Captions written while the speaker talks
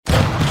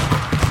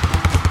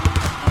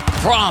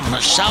from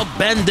South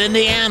Bend,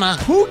 Indiana.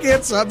 Who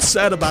gets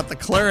upset about the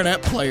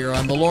clarinet player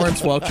on the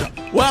Lawrence Welk Show?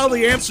 Well,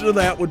 the answer to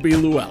that would be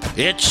Llewellyn.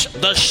 It's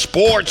the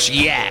Sports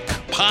Yak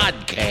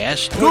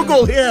podcast.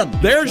 Google him.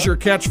 There's your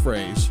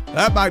catchphrase.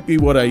 That might be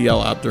what I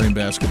yell out during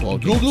basketball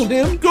games. Google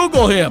him?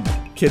 Google him.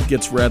 Kid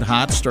gets red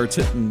hot, starts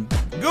hitting.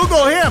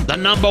 Google him. The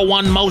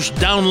 #1 most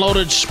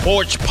downloaded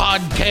sports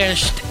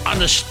podcast on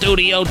the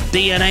Studio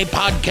DNA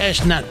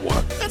Podcast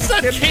Network. That's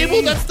not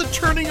cable. That's the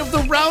turning of the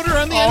router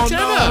on the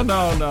antenna.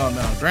 No.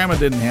 Grandma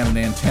didn't have an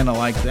antenna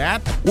like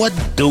that. What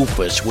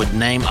doofus would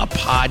name a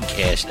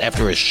podcast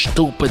after a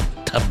stupid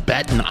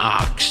Tibetan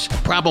ox?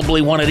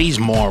 Probably one of these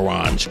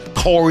morons.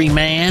 Corey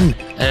Mann.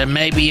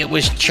 Maybe it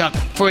was Chuck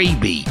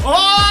Freebie.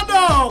 Oh,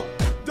 no.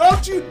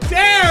 Don't you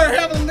dare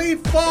have a leaf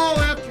fall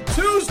after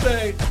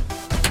Tuesday.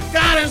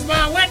 God is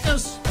my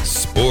witness.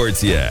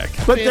 Sports Yak.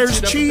 But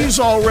there's cheese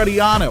already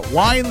on it.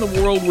 Why in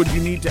the world would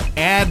you need to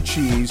add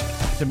cheese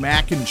to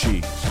mac and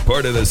cheese?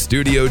 Part of the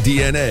Studio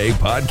DNA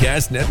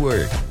Podcast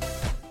Network.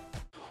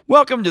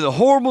 Welcome to the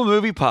Horrible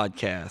Movie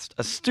Podcast,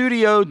 a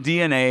Studio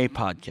DNA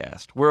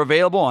podcast. We're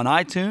available on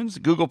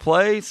iTunes, Google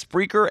Play,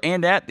 Spreaker,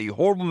 and at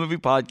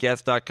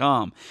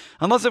thehorriblemoviepodcast.com.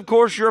 Unless, of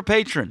course, you're a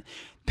patron.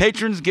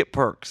 Patrons get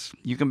perks.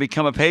 You can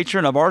become a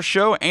patron of our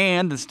show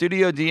and the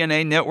Studio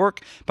DNA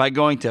Network by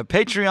going to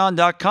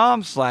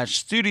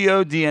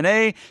patreon.com/Studio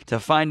DNA to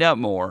find out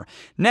more.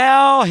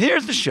 Now,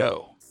 here's the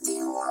show.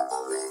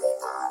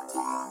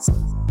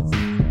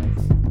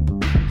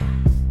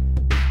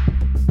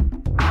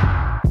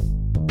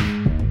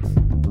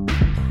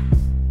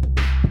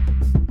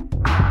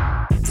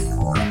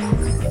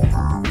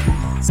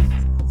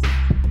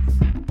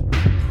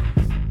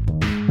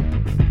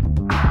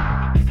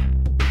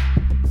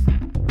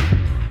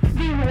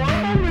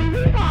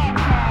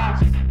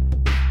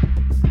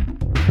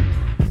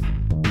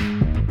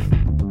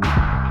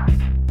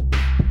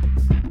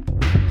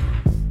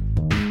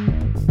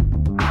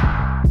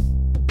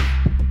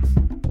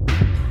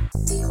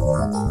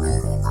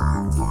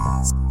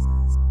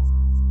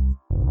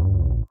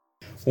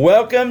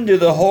 Welcome to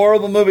the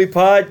Horrible Movie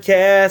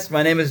Podcast.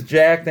 My name is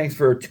Jack. Thanks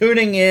for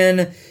tuning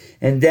in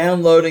and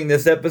downloading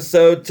this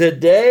episode.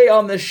 Today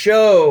on the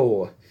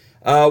show,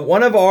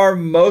 one of our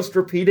most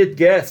repeated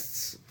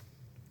guests,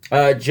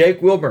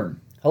 Jake Wilburn.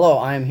 Hello,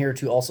 I am here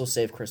to also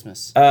save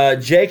Christmas.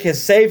 Jake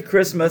has saved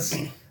Christmas.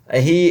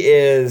 He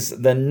is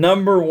the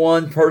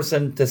 #1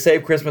 person to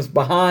save Christmas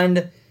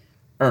behind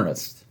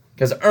Ernest.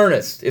 Because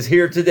Ernest is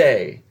here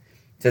today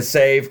to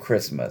save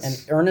Christmas. And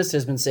Ernest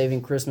has been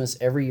saving Christmas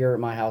every year at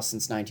my house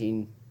since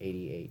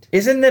 1988.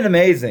 Isn't that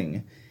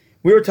amazing?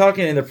 We were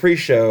talking in the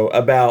pre-show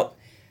about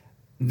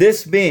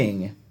this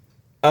being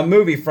a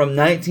movie from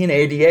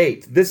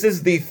 1988. This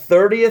is the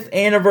 30th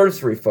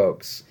anniversary,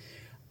 folks,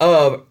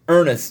 of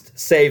Ernest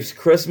Saves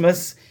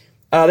Christmas.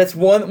 That's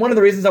one of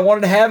the reasons I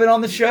wanted to have it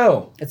on the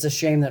show. It's a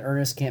shame that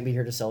Ernest can't be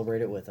here to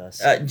celebrate it with us.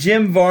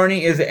 Jim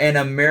Varney is an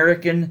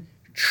American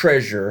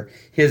treasure.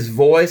 His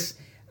voice...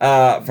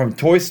 from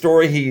Toy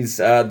Story, he's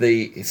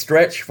the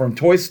Stretch from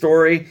Toy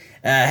Story.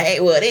 Hey,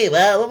 Woody,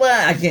 blah, blah, blah.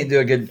 I can't do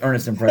a good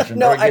Ernest impression.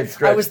 No,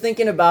 I was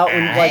thinking about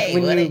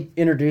when you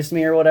introduced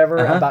me or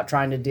whatever, about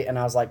trying to do, and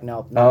I was like,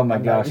 no. Oh my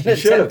gosh, you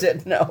should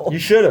have. No, you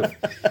should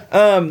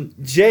have.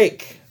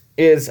 Jake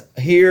is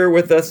here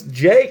with us.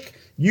 Jake,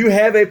 you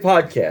have a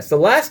podcast. The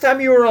last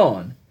time you were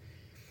on,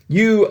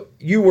 you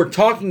were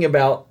talking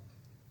about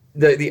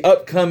the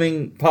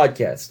upcoming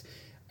podcast.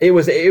 It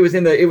was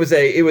in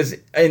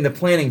the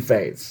planning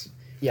phase.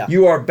 Yeah.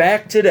 You are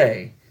back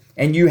today,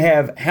 and you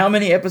have how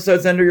many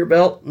episodes under your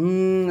belt?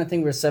 I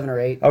think we're 7 or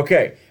 8.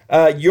 Okay.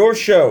 Your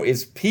show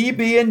is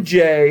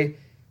PB&J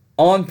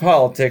on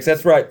politics.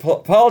 That's right.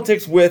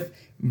 Politics with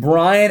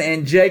Brian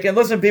and Jake. And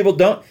listen, people,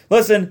 don't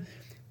listen.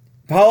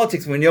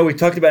 Politics. We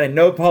talked about a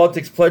no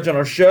politics pledge on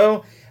our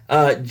show.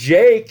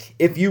 Jake,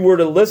 if you were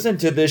to listen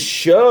to this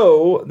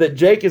show that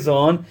Jake is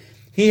on,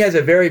 he has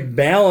a very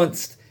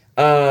balanced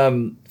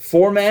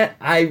format.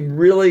 I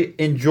really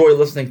enjoy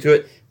listening to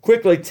it.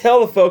 Quickly, tell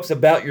the folks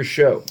about your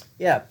show.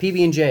 Yeah,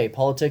 PB&J,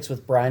 Politics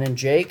with Brian and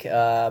Jake.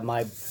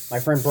 My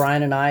friend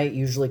Brian and I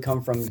usually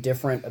come from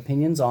different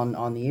opinions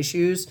on the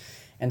issues,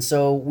 and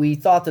so we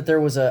thought that there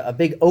was a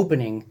big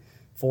opening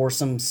for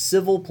some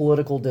civil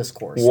political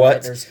discourse.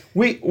 What?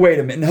 Right? Wait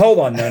a minute. Hold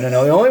on. No.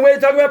 The only way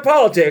to talk about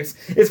politics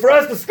is for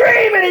us to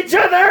scream at each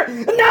other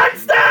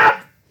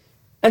nonstop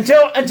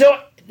until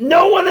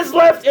no one is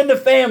left in the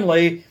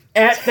family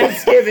at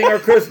Thanksgiving or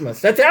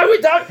Christmas. That's how we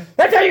talk.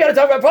 That's how you got to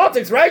talk about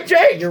politics, right,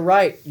 Jake? You're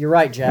right,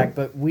 Jack.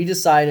 But we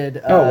decided.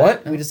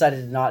 What? We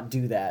decided to not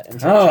do that and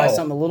try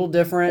something a little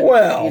different.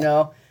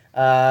 Well,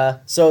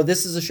 so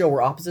this is a show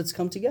where opposites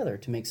come together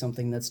to make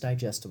something that's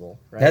digestible.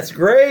 Right? That's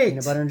great.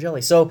 Peanut butter and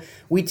jelly. So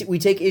we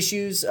take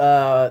issues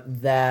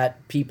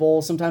that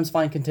people sometimes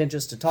find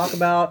contentious to talk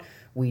about.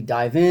 We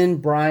dive in.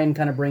 Brian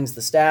kind of brings the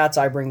stats.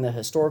 I bring the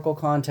historical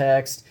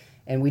context.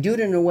 And we do it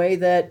in a way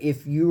that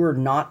if you are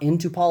not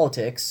into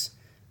politics,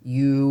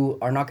 you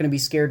are not going to be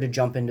scared to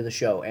jump into the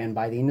show. And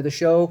by the end of the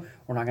show,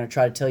 we're not going to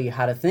try to tell you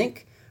how to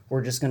think.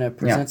 We're just going to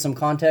present some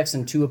context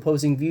and two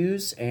opposing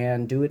views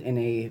and do it in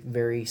a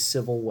very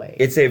civil way.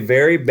 It's a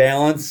very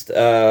balanced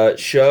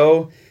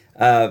show.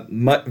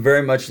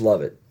 Very much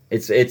love it.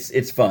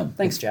 It's fun.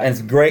 Thanks, Jack. And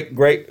it's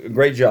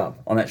great job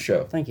on that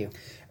show. Thank you.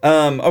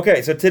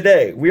 Okay, so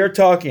today we are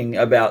talking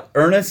about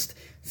Ernest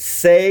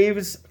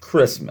Saves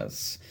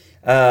Christmas.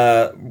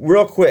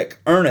 Real quick,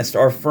 Ernest,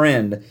 our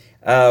friend,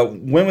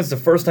 when was the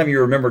first time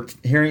you remember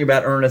hearing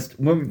about Ernest?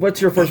 What's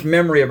your first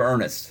memory of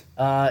Ernest?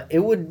 It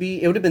would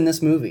have been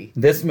this movie.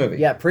 This movie?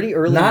 Yeah, pretty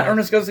early. Not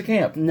Ernest Goes to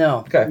Camp? No.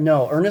 Okay.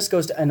 No, Ernest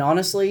Goes to... And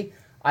honestly,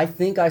 I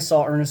think I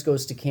saw Ernest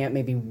Goes to Camp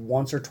maybe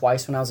once or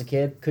twice when I was a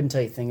kid. Couldn't tell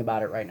you a thing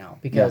about it right now.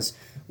 Because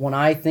when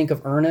I think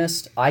of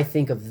Ernest, I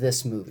think of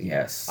this movie.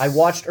 Yes. I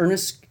watched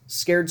Ernest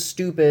Scared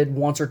Stupid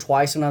once or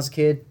twice when I was a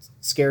kid.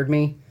 Scared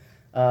me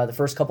the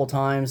first couple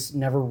times.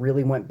 Never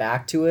really went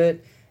back to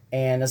it.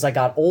 And as I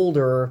got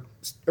older,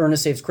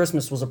 Ernest Saves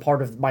Christmas was a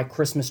part of my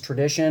Christmas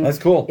tradition. That's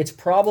cool. It's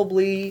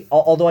probably,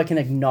 although I can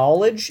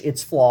acknowledge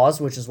its flaws,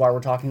 which is why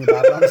we're talking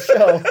about it on the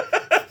show,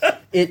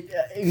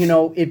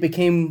 it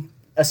became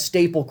a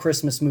staple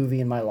Christmas movie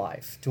in my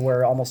life to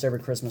where almost every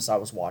Christmas I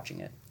was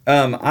watching it.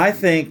 I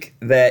think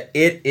that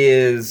it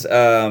is,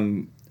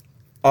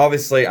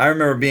 obviously, I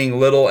remember being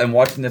little and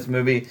watching this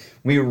movie.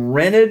 We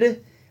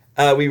rented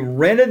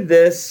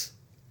this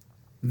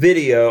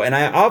video, and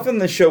I often in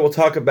the show will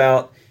talk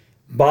about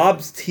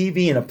Bob's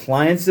TV and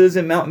appliances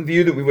in Mountain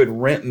View that we would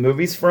rent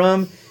movies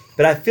from.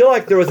 But I feel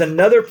like there was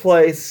another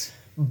place.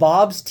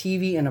 Bob's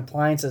TV and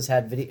appliances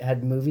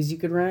had movies you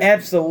could rent?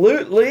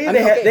 Absolutely. I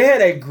mean, they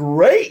had a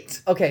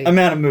great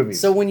amount of movies.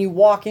 So when you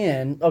walk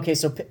in,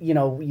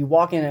 you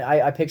walk in,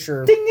 I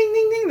picture... Ding, ding,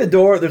 ding, ding, the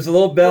door. There's a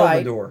little bell on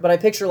the door. But I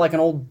picture like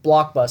an old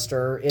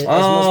Blockbuster.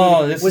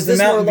 Was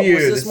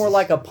this more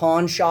like a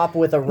pawn shop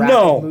with a rack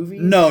of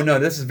movies? No.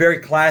 This is very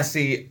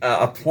classy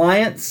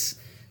appliance.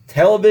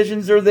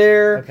 Televisions are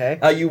there.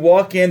 Okay. You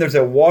walk in. There's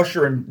a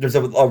washer and there's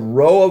a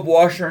row of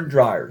washer and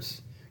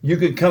dryers. You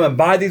could come and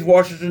buy these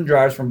washers and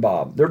dryers from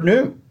Bob. They're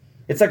new.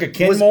 It's like a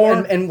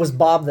Kenmore. And was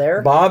Bob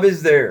there? Bob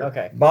is there.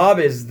 Okay. Bob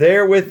is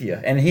there with you,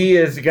 and he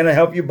is going to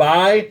help you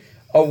buy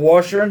a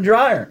washer and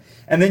dryer.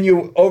 And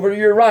then over to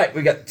your right,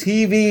 we got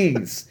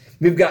TVs.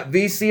 We've got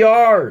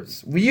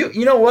VCRs.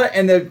 You know what?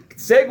 And the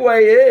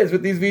segue is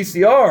with these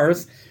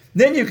VCRs,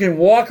 then you can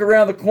walk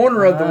around the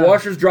corner of the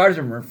washers, dryers,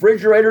 and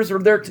refrigerators are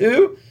there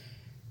too.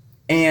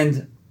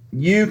 And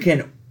you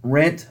can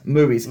rent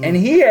movies. And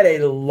he had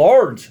a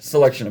large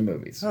selection of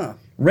movies.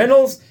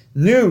 Rentals,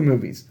 new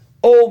movies,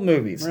 old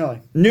movies.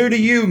 Really? New to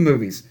you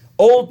movies.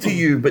 Old to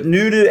you, but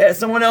new to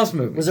someone else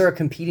movies. Was there a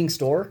competing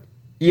store?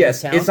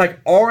 Yes, it's like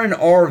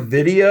R&R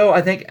Video,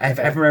 I think, if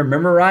I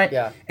remember right.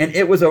 Yeah. And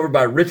it was over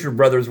by Richard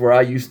Brothers where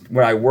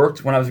I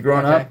worked when I was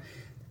growing up.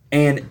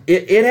 And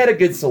it had a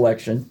good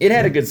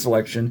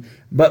selection.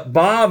 But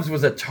Bob's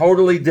was a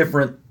totally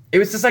different. It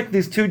was just like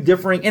these two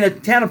differing, in a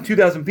town of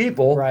 2,000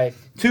 people, right?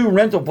 Two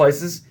rental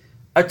places,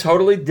 a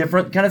totally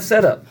different kind of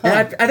setup. And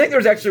I think there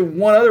was actually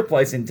one other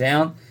place in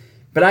town,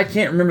 but I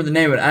can't remember the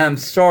name of it. I'm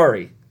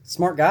sorry.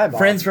 Smart guy, Bob.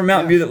 Friends from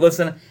Mountain View that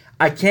listen,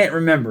 I can't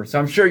remember. So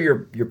I'm sure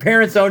your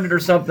parents owned it or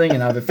something,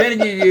 and I've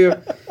offended you,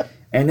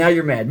 and now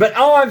you're mad. But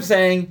all I'm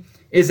saying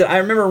is that I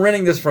remember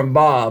renting this from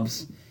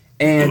Bob's,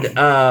 and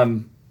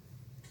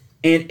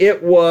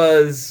it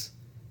was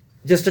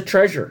just a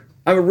treasure.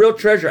 I'm a real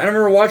treasure. I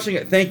remember watching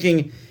it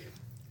thinking,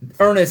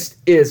 Ernest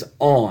is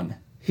on.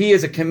 He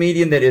is a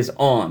comedian that is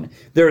on.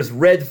 There's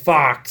Red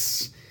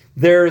Fox.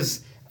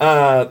 There's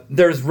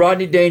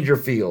Rodney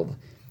Dangerfield.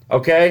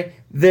 Okay?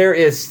 There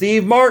is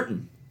Steve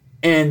Martin.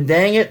 And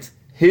dang it,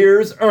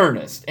 here's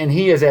Ernest. And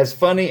he is as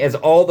funny as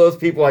all those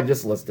people I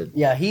just listed.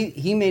 Yeah,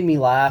 he made me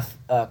laugh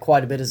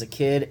quite a bit as a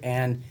kid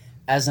and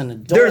as an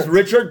adult. There's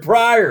Richard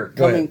Pryor.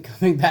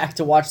 Coming back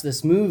to watch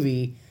this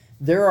movie,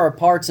 there are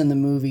parts in the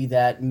movie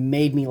that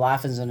made me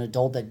laugh as an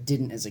adult that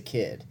didn't as a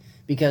kid.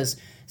 Because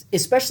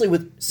especially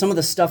with some of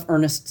the stuff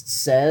Ernest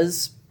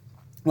says,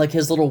 like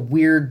his little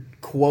weird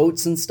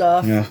quotes and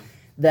stuff,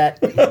 that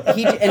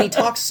he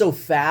talks so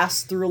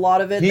fast through a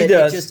lot of it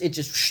that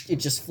it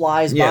just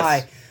flies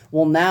by.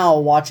 Well, now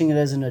watching it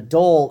as an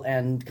adult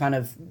and kind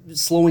of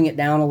slowing it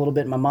down a little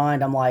bit in my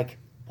mind, I'm like,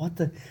 what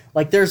the?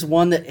 Like, there's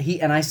one that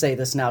and I say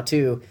this now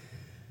too,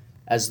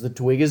 as the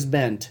twig is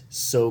bent,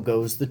 so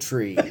goes the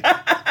tree.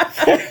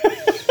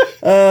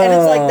 And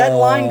it's like that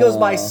line goes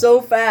by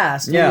so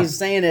fast when he's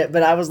saying it,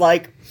 but I was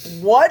like,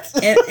 what?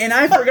 and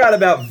I forgot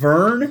about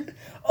Vern.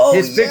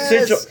 His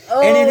fictional,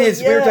 and in his,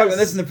 we were talking about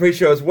this in the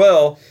pre-show as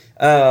well,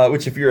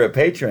 which if you're a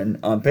patron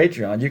on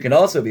Patreon, you can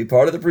also be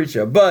part of the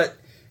pre-show. But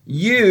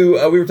we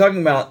were talking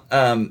about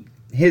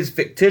his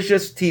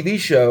fictitious TV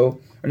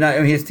show, or not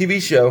his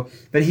TV show,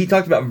 but he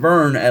talked about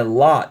Vern a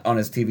lot on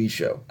his TV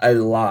show, a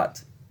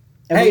lot.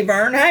 And hey,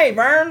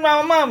 Vern,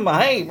 mama,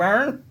 hey,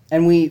 Vern.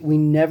 And we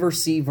never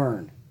see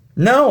Vern.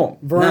 No,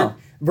 Vern,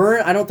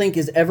 I don't think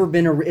has ever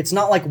been it's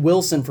not like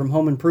Wilson from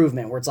Home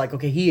Improvement where it's like,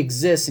 okay, he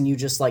exists and you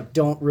just like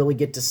don't really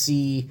get to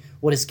see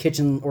what his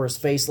kitchen or his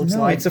face looks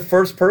like. It's a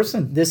first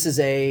person. This is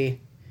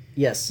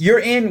yes. You're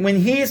in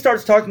when he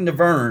starts talking to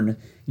Vern,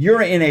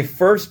 you're in a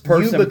first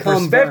person You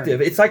become perspective.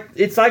 Vern.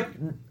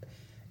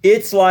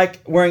 It's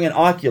like wearing an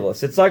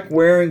Oculus. It's like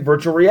wearing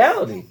virtual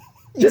reality.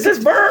 This is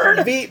Vern.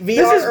 VR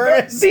this is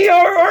Ernest.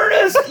 VR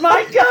Ernest.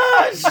 My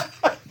gosh.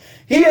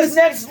 He is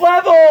next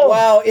level.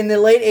 Wow, in the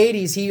late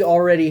 80s, he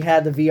already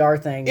had the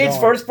VR thing It's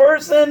going. first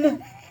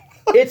person.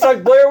 It's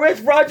like Blair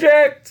Witch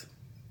Project.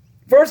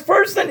 First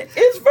person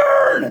is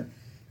Vern.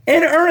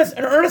 And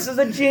Ernest is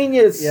a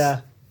genius.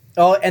 Yeah.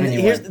 Oh, and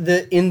Anyway. here's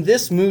in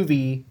this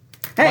movie,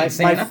 Hey,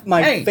 Santa.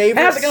 my Hey,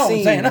 favorite how's it going,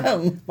 scene.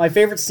 Santa? My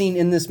favorite scene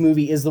in this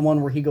movie is the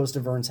one where he goes to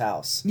Vern's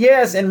house.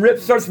 Yes, and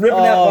starts ripping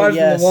out bars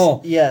yes, from the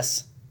wall.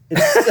 yes.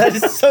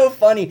 It's so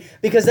funny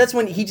because that's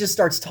when he just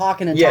starts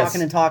talking and Yes.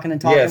 talking and talking and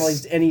talking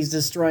Yes. and he's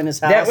destroying his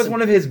house. That was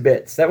one of his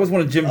bits. That was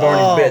one of Jim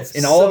Varney's bits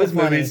in all so of his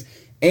funny. movies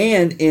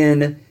and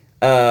in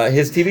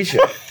his TV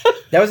show.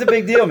 That was a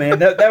big deal, man.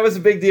 That was a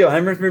big deal. I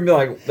remember being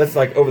like, that's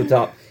like over the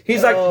top.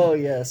 He's like, oh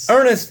yes,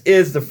 Ernest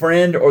is the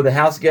friend or the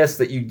house guest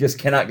that you just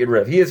cannot get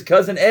rid of. He is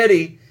Cousin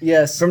Eddie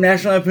yes. from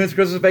National Lampoon's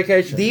Christmas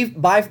Vacation.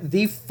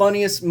 The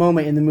funniest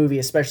moment in the movie,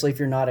 especially if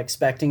you're not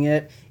expecting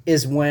it,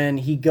 is when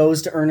he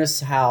goes to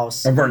Ernest's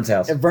house. Or Vern's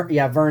house.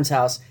 Vern's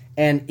house.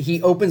 And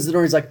he opens the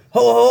door. He's like,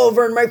 "Ho, ho,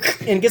 Vern!"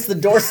 And gets the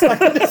door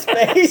stuck in his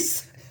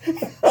face.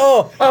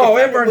 Oh,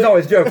 and Vern's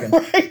always joking.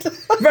 Right?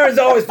 Vern's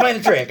always playing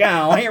a trick.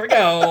 Oh, here we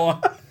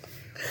go.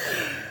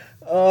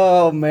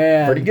 Oh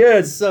man, Pretty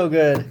good. So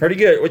good. Pretty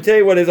good. We'll tell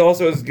you what is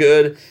also as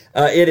good.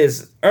 It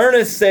is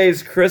Ernest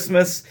Saves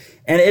Christmas,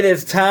 and it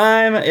is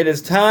time. It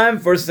is time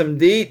for some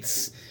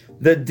deets.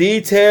 The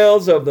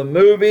details of the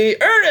movie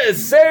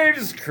Ernest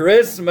Saves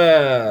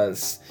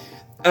Christmas.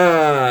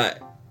 The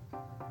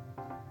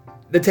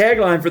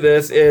tagline for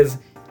this is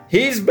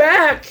 "He's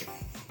back,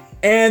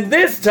 and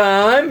this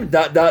time ...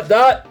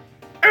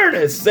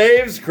 Ernest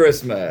Saves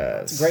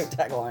Christmas." Great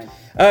tagline.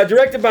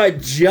 Directed by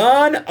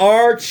John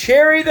R.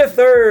 Cherry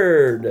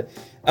III.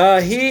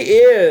 He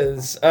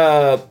is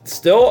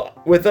still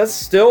with us,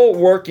 still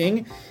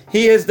working.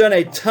 He has done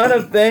a ton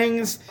of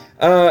things.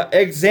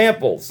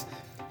 Examples.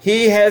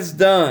 He has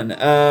done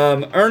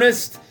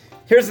Ernest.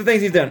 Here's the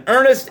things he's done.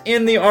 Ernest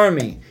in the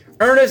Army.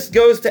 Ernest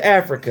Goes to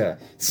Africa.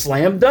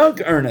 Slam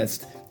Dunk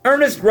Ernest.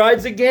 Ernest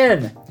Rides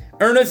Again.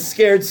 Ernest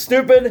Scared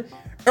Stupid.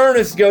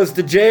 Ernest Goes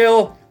to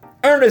Jail.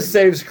 Ernest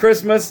Saves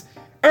Christmas.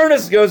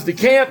 Ernest Goes to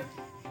Camp.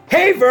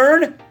 Hey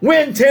Vern,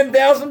 win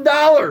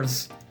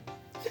 $10,000.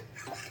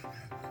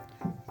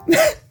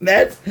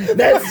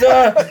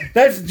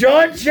 That's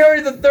John Cherry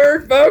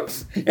III,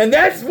 folks, and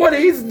that's what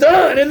he's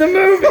done in the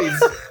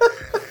movies.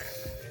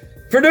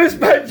 Produced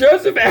by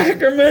Joseph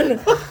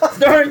Ackerman,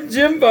 starring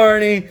Jim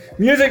Varney,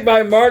 music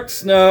by Mark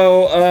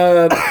Snow.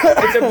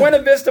 It's a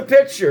Buena Vista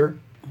picture.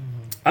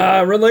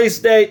 Release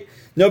date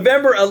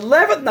November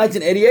 11th,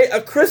 1988.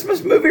 A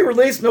Christmas movie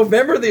released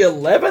November the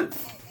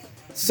 11th.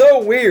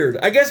 So weird.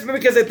 I guess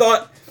because they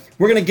thought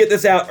we're going to get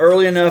this out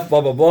early enough,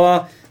 blah, blah,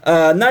 blah.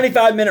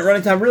 95-minute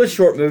running time, really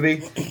short movie.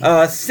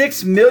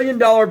 $6 million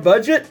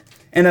budget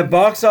and a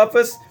box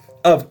office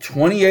of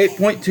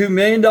 $28.2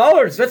 million.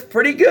 That's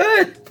pretty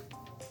good.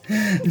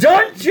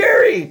 John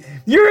Cherry,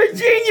 you're a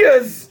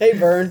genius. Hey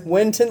Vern,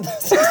 win $10,000.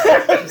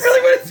 That's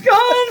really what it's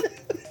called.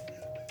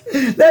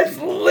 That's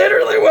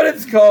literally what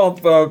it's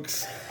called,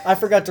 folks. I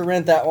forgot to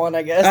rent that one,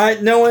 I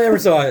guess. No one ever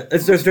saw it.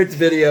 Let's go straight to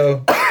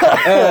video.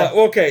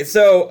 Okay,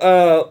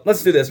 so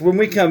let's do this. When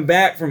we come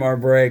back from our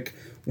break,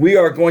 we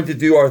are going to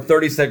do our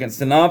 30-second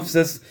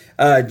synopsis.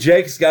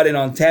 Jake's got it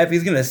on tap.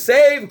 He's going to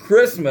save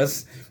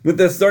Christmas with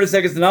this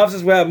 30-second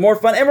synopsis. We'll have more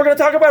fun. And we're going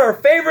to talk about our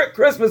favorite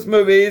Christmas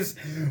movies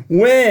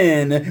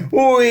when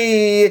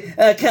we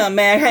come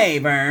back. Hey,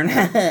 Vern.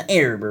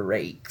 Air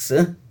brakes.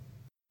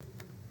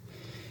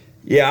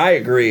 Yeah, I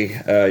agree.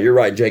 You're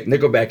right, Jake.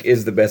 Nickelback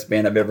is the best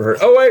band I've ever heard.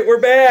 Oh, wait, we're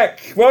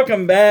back.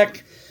 Welcome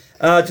back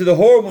to the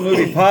Horrible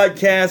Movie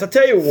Podcast. I'll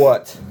tell you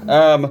what.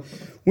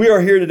 We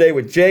are here today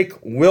with Jake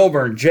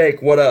Wilburn.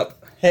 Jake, what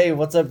up? Hey,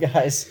 what's up,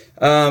 guys?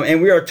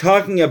 And we are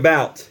talking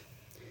about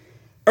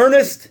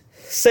Ernest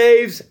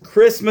Saves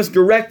Christmas,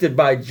 directed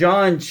by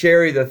John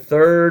Cherry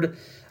III.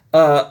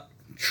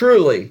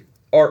 Truly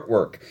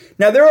artwork.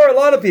 Now, there are a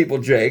lot of people,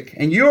 Jake,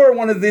 and you are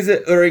one of these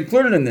that are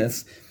included in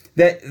this,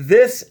 that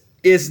this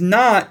is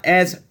not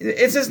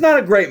it's just not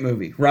a great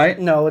movie, right?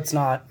 No, it's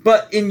not.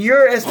 But in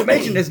your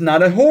estimation, it's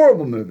not a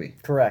horrible movie.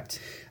 Correct.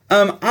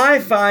 I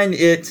find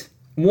it,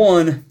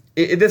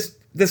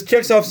 this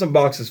checks off some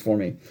boxes for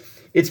me.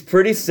 It's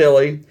pretty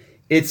silly.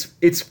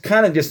 It's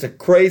kind of just a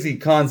crazy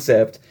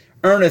concept.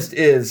 Ernest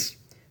is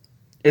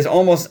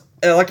almost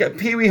like a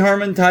Pee Wee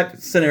Herman type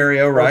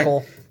scenario, right?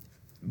 Urkel.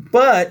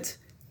 But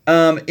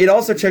it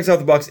also checks off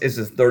the box. It's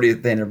his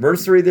 30th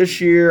anniversary this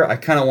year. I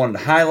kind of wanted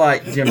to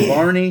highlight Jim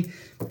Varney.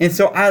 And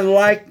so I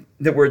like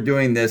that we're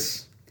doing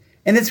this.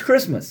 And it's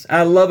Christmas.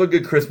 I love a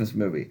good Christmas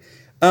movie.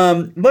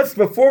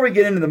 Before we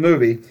get into the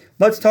movie,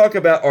 let's talk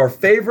about our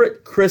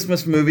favorite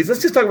Christmas movies.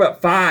 Let's just talk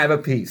about 5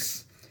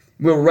 apiece.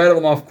 We'll rattle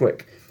them off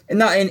quick. And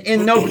not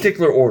in no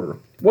particular order.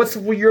 What's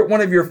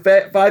one of your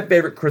 5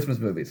 favorite Christmas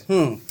movies?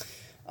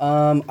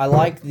 I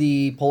like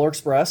the Polar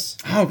Express.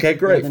 Okay,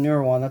 great. The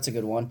newer one. That's a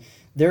good one.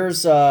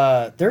 There's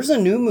a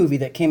new movie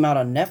that came out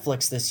on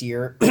Netflix this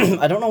year.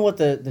 I don't know what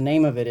the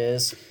name of it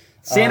is.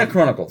 Santa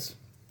Chronicles.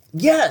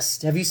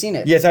 Yes. Have you seen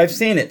it? Yes, I've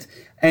seen it.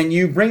 And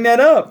you bring that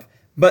up.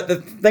 But the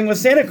thing with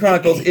Santa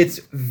Chronicles, it's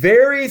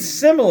very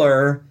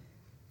similar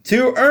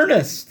to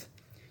Ernest.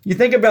 You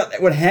think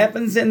about what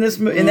happens in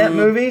that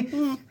movie.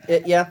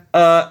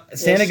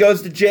 Santa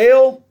goes to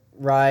jail.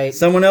 Right.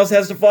 Someone else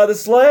has to fly the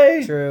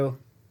sleigh. True.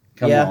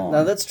 Come on.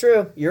 No, that's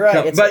true. You're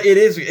right. But it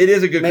is a good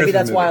Christmas movie. Maybe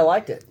that's why I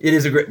liked it. It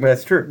is a great. Well,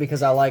 that's true.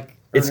 Because I like.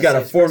 It's got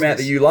a format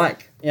that you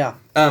like. Yeah.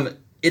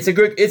 It's a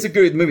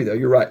good movie though.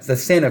 You're right. It's the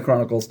Santa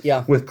Chronicles.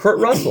 Yeah. With Kurt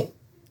Russell.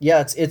 Yeah,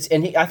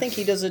 I think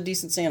he does a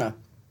decent Santa.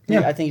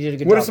 Yeah. I think he did a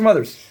good job. What are some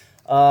others?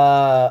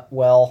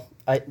 Well,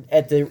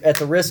 at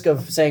the risk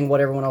of saying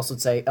what everyone else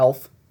would say,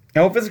 Elf.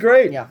 Elf is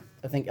great. Yeah,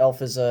 I think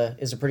Elf is a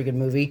pretty good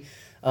movie.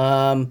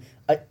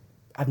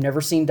 I've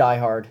never seen Die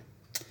Hard.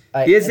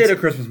 Is it a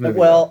Christmas movie?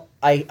 Well,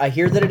 I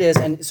hear that it is,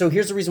 and so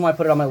here's the reason why I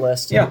put it on my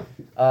list. Yeah.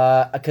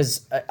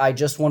 Because I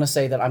just want to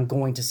say that I'm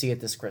going to see it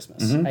this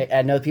Christmas. Mm-hmm.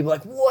 I know people are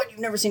like, what? You've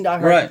never seen Die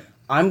Hard? Right.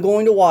 I'm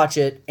going to watch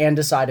it and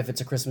decide if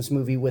it's a Christmas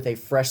movie with a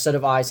fresh set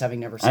of eyes,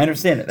 having never seen it. I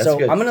understand it. That's so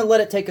good. I'm going to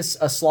let it take a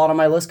slot on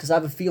my list because I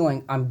have a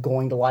feeling I'm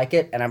going to like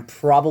it, and I'm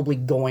probably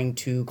going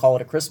to call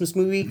it a Christmas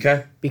movie.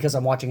 Okay. Because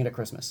I'm watching it at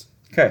Christmas.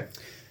 Okay.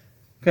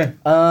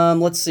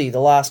 Let's see. The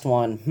last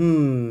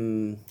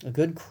one. A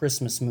good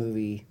Christmas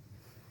movie.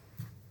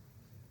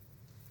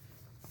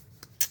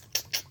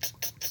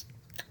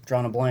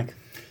 Drawing a blank.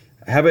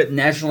 How about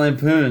National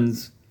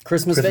Lampoon's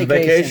Christmas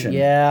Vacation?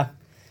 Yeah.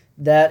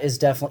 That is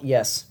definitely...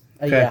 Yes.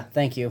 Okay. Yeah,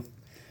 thank you.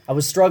 I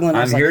was struggling.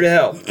 I'm here to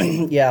help.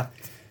 Yeah.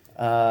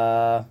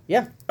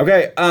 Yeah.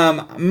 Okay,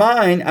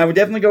 mine, I would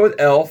definitely go with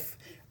Elf.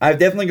 I would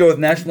definitely go with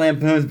National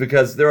Lampoon's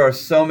because there are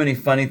so many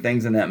funny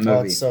things in that movie.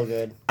 Oh, it's so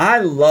good. I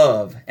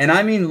love, and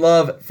I mean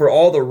love for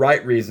all the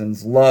right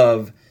reasons,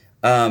 love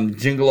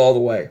Jingle All the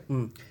Way.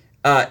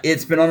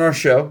 It's been on our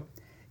show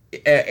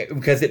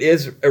because it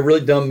is a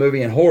really dumb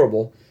movie and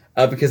horrible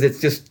because it's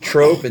just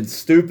trope and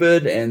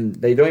stupid, and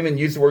they don't even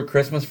use the word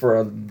Christmas for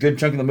a good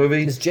chunk of the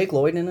movie. Is Jake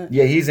Lloyd in it?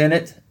 Yeah, he's in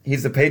it.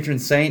 He's the patron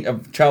saint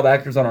of child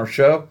actors on our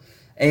show.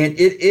 And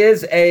it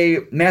is a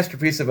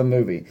masterpiece of a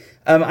movie.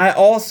 I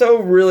also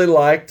really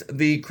liked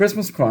the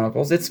Christmas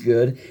Chronicles. It's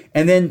good.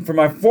 And then for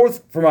my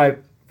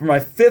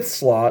fifth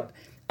slot,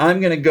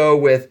 I'm going to go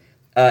with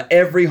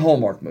every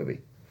Hallmark movie.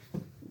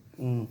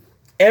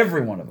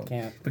 Every one of them.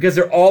 Can't. Because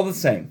they're all the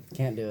same.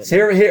 Can't do it. So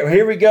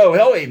here we go.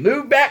 Oh, he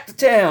moved back to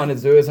town, to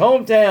his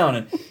hometown,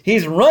 and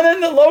he's running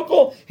the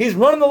local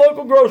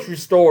grocery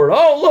store. And,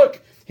 oh,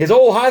 look, his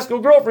old high school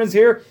girlfriend's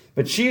here,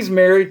 but she's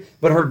married,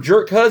 but her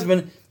jerk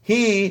husband,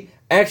 he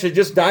actually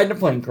just died in a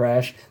plane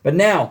crash. But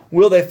now,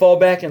 will they fall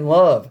back in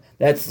love?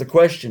 That's the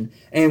question.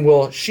 And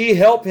will she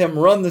help him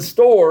run the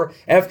store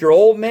after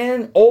old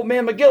man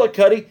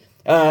McGillicuddy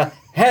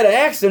had an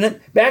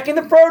accident back in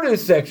the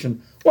produce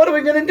section? What are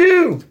we going to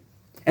do?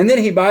 And then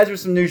he buys her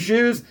some new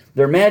shoes.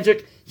 They're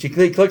magic. She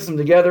clicks them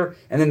together,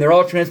 and then they're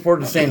all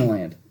transported to Santa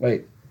Land.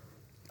 Wait.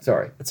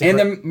 Sorry. And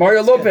then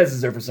Mario Lopez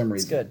is there for some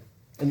reason. It's good.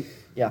 And,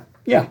 yeah.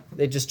 Yeah.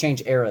 They just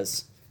change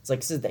eras. It's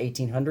like, is it the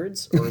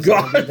 1800s? Or is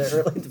God. it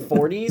the early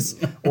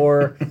 40s?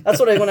 Or that's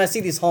what when I see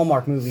these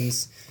Hallmark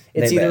movies,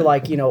 it's either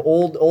like,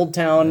 old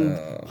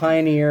town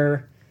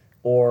pioneer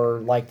or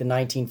like the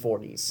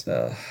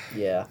 1940s.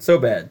 Yeah. So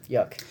bad.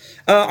 Yuck.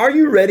 Are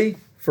you ready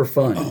for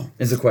fun?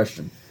 Is the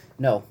question.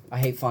 No, I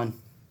hate fun.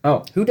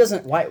 Oh. Who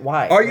doesn't?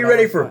 Why? Are you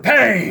ready for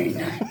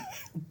pain?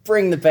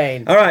 Bring the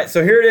pain. All right,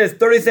 so here it is.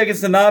 30-second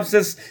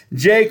synopsis.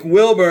 Jake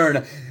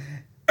Wilburn.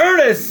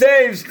 Ernest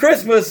Saves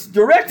Christmas,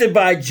 directed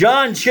by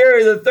John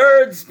Cherry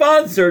III,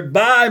 sponsored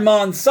by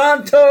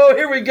Monsanto.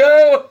 Here we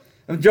go.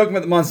 I'm joking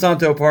about the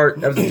Monsanto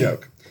part. That was a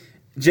joke.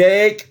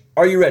 Jake,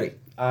 are you ready?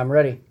 I'm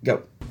ready.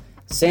 Go.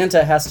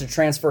 Santa has to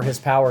transfer his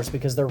powers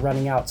because they're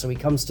running out, so he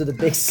comes to the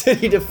big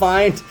city to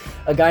find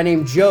a guy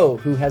named Joe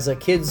who has a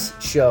kids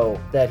show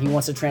that he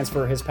wants to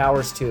transfer his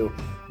powers to,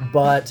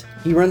 but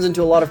he runs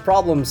into a lot of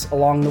problems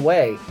along the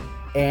way,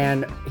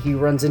 and he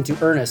runs into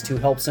Ernest, who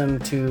helps him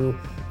to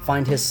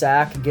find his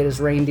sack, get his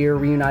reindeer,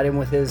 reunite him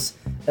with his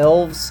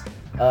elves,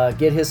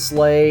 get his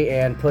sleigh,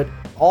 and put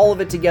all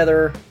of it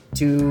together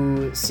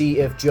to see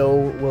if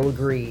Joe will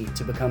agree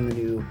to become the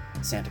new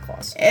Santa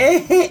Claus.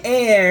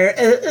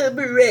 Air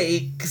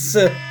breaks.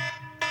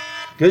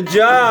 Good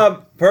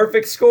job.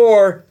 Perfect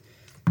score.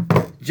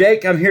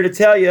 Jake, I'm here to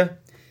tell you.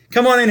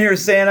 Come on in here,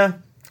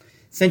 Santa.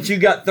 Since you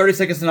got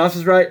 30-second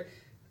synopsis right,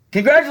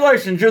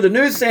 congratulations, you're the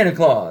new Santa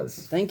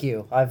Claus. Thank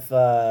you. I've,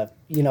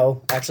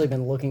 actually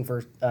been looking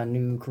for a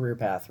new career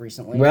path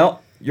recently.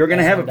 Well, you're going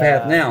to have a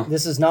path now.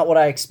 This is not what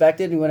I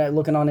expected when I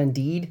looking on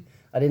Indeed.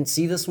 I didn't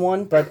see this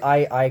one, but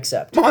I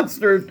accept.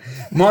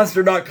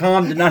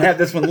 Monster.com did not have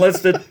this one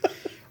listed.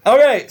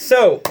 Okay,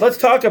 so let's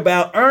talk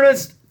about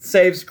Ernest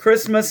Saves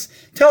Christmas.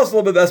 Tell us a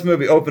little bit about this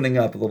movie opening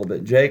up a little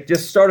bit, Jake.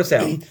 Just start us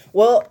out.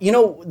 Well,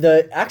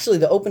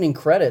 the opening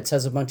credits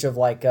has a bunch of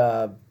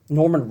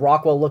Norman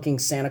Rockwell looking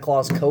Santa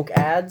Claus Coke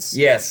ads.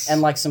 Yes.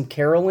 And like some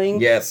caroling.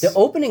 Yes. The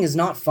opening is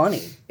not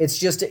funny. It's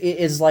just, it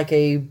is like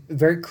a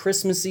very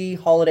Christmassy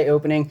holiday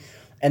opening.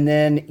 And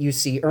then you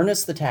see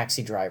Ernest the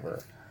taxi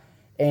driver.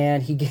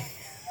 And he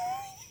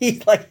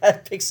like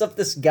picks up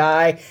this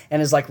guy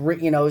and is like,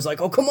 he's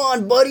like, oh, come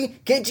on, buddy.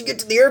 Can't you get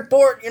to the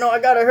airport? I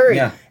got to hurry.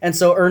 Yeah. And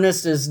so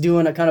Ernest is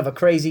doing a kind of a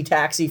crazy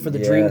taxi for the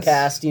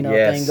Dreamcast,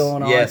 thing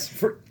going on. Yes,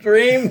 for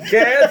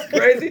Dreamcast,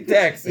 crazy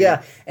taxi.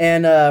 Yeah,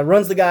 and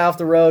runs the guy off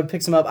the road,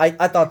 picks him up.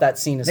 I thought that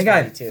scene is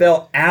funny, too. The guy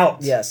fell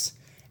out Yes.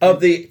 of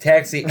the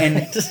taxi,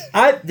 and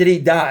did he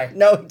die?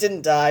 No, he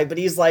didn't die, but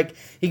he's like,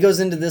 he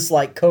goes into this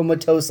like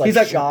comatose, like, He's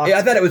like, shock. yeah,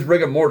 I thought it was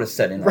rigor mortis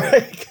setting.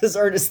 Right, because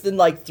Ernest then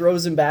like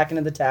throws him back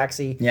into the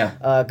taxi.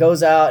 Yeah.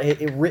 Goes out,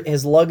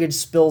 his luggage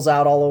spills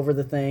out all over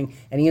the thing,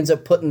 and he ends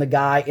up putting the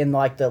guy in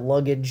like the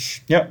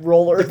luggage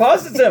roller.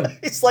 Deposits him.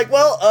 He's like,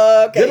 well,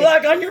 okay. Good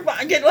luck on your,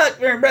 good luck,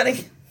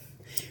 everybody.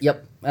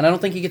 Yep, and I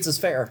don't think he gets his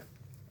fare.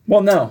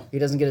 Well, no, he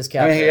doesn't get his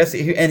cab.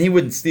 And he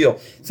wouldn't steal.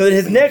 So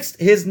his next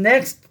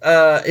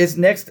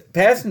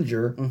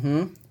passenger,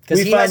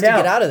 because he has to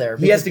get out of there.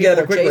 He has to get out of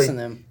there quickly. Chasing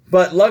them.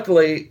 But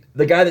luckily,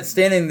 the guy that's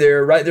standing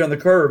there, right there on the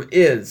curb,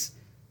 is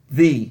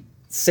the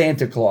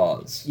Santa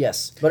Claus.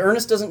 Yes, but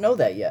Ernest doesn't know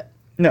that yet.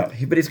 No,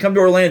 but he's come to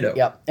Orlando.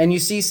 Yep, and you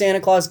see Santa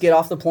Claus get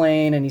off the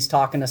plane, and he's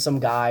talking to some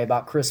guy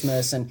about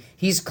Christmas, and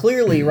he's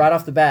clearly, right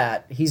off the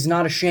bat, he's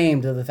not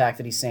ashamed of the fact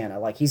that he's Santa.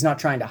 Like, he's not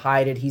trying to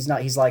hide it. He's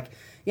like,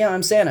 yeah,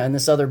 I'm Santa, and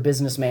this other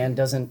businessman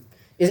doesn't.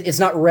 It's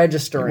not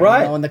registering,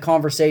 right? In the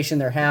conversation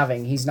they're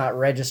having, he's not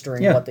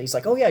registering what he's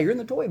like. Oh yeah, you're in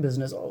the toy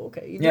business. Oh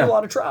okay, you do a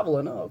lot of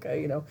traveling. Oh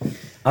okay,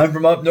 I'm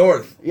from up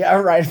north. Yeah,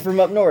 right, from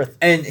up north.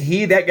 And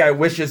that guy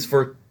wishes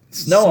for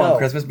snow on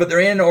Christmas, but they're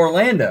in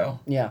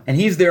Orlando. Yeah, and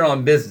he's there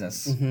on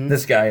business.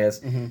 This guy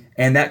is,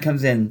 and that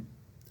comes in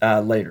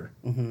later.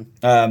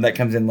 That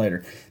comes in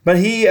later, but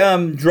he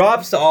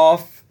drops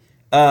off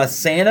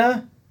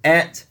Santa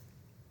at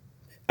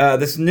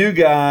this new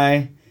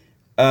guy,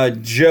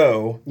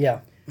 Joe. Yeah.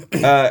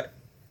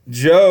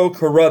 Joe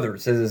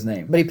Carruthers is his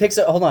name. But he picks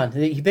up. Hold on.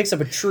 He picks up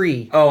a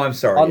tree. Oh, I'm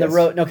sorry. On the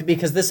road. No,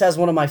 because this has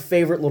one of my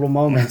favorite little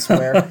moments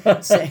where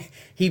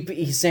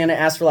Santa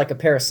asks for like a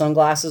pair of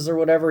sunglasses or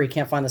whatever. He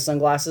can't find the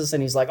sunglasses,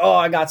 and he's like, "Oh,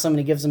 I got some." And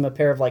he gives him a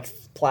pair of like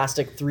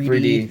plastic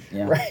 3D.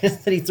 Yeah. Right.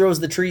 Then he throws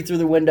the tree through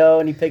the window,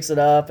 and he picks it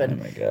up. And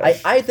oh my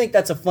gosh. I think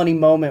that's a funny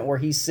moment where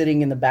he's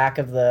sitting in the back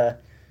of the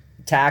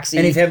taxi,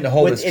 and he's having to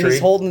hold this tree, and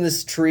he's holding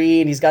this tree,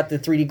 and he's got the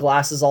 3D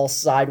glasses all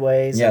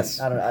sideways. Yes,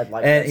 and I don't know. I'd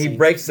like. And he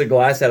breaks the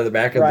glass out of the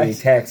back of the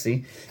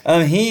taxi.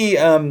 He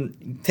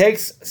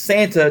takes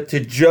Santa to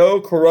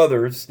Joe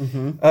Carruthers,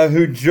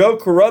 who Joe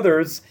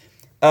Carruthers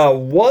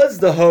was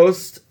the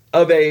host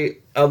of a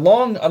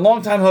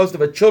long time host of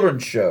a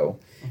children's show,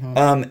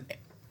 kind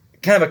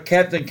of a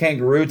Captain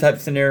Kangaroo type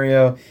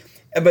scenario.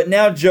 But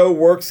now Joe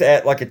works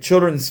at like a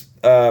children's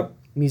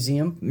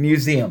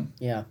museum.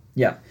 Yeah.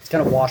 Yeah. He's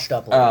kind of washed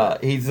up a little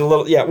bit. He's a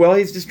little, well,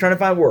 he's just trying to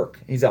find work.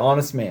 He's an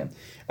honest man.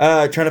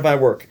 Trying to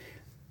find work.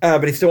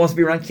 But he still wants to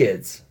be around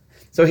kids.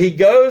 So he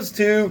goes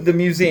to the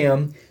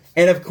museum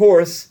and, of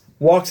course,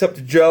 walks up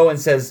to Joe and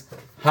says,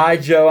 "Hi,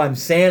 Joe, I'm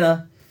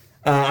Santa.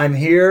 I'm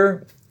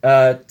here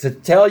to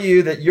tell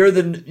you that you're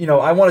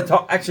I want to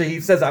talk." Actually,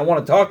 he says, "I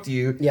want to talk to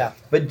you." Yeah.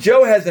 But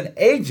Joe has an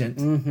agent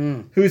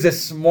who's a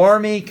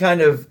smarmy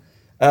kind of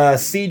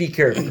seedy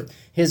character.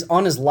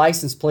 On his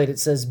license plate it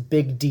says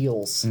 "Big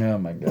Deals." Oh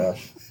my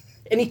gosh!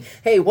 And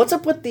what's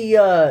up with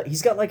the?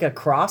 He's got like a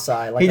cross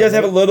eye. Like he does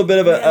have a little bit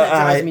of an that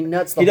eye. drives me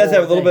nuts. He does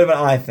have a little bit of an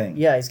eye thing.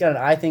 Yeah, he's got an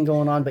eye thing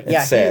going on. But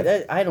it's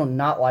sad. I do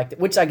not like that.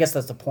 Which I guess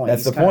that's the point.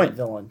 That's he's the point. Of a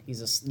villain. He's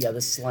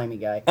this slimy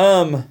guy.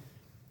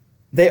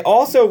 They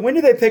also, when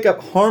did they pick up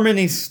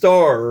Harmony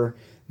Starr,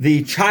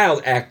 the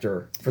child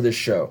actor for this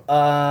show?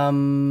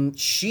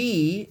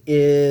 She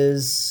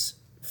is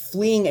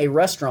fleeing a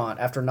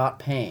restaurant after not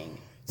paying.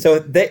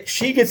 So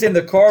she gets in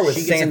the car with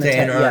Santa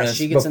and Ernest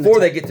before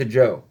they get to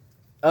Joe.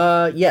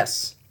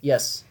 Yes.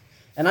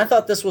 And I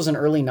thought this was an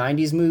early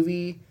 90s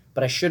movie,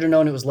 but I should have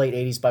known it was late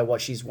 80s by what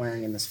she's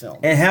wearing in this film.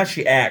 And how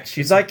she acts.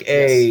 She's like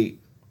a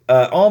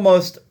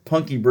almost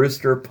Punky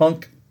Brewster,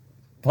 Punky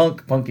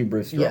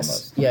Brewster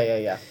almost.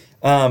 Yeah.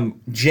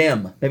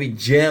 Jim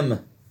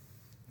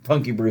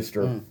Punky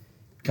Brewster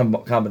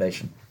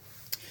combination.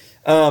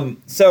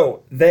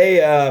 So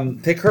they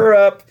pick her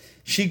up.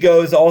 She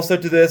goes also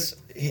to this.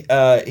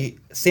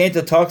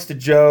 Santa talks to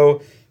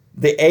Joe.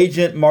 The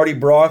agent, Marty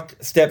Brock,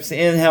 steps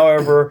in,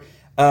 however,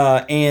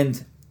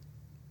 and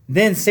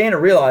then Santa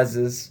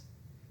realizes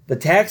the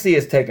taxi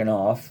is taken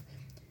off,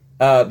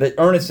 that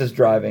Ernest is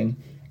driving,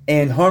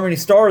 and Harmony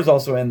Starr is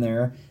also in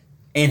there,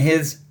 and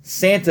his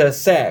Santa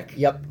sack.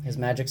 Yep, his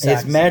magic sack.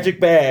 His magic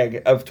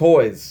bag of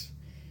toys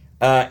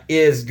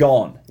is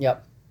gone.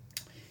 Yep.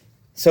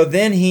 So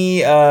then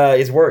he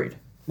is worried.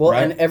 Well,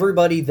 right? and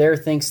everybody there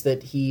thinks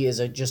that he is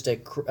just a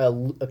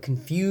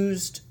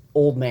confused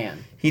old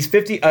man. He's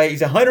 50.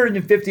 He's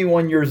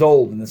 151 years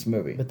old in this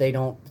movie. But they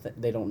don't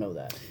know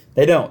that.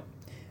 They don't.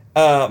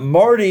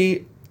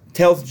 Marty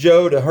tells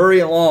Joe to hurry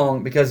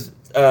along because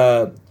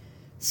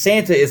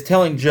Santa is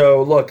telling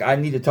Joe, "Look, I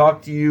need to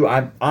talk to you.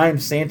 I'm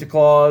Santa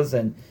Claus,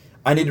 and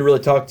I need to really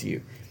talk to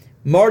you."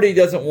 Marty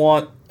doesn't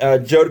want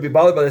Joe to be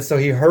bothered by this, so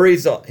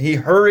Marty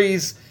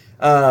hurries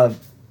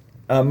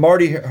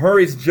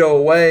Joe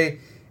away,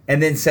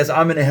 and then says,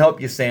 "I'm going to help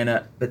you,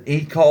 Santa." But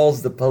he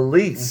calls the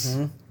police.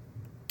 Mm-hmm.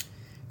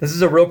 This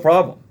is a real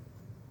problem.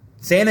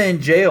 Santa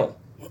in jail.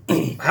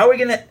 How are we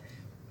going to?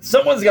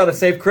 Someone's got to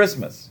save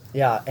Christmas.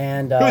 Yeah,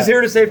 and who's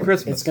here to save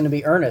Christmas? It's going to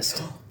be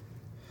Ernest.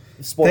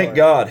 Spoiler. Thank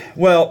God.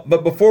 Well,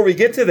 but before we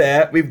get to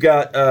that, we've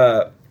got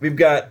a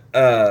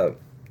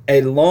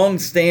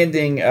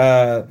long-standing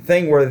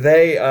thing where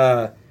they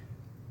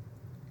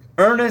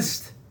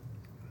Ernest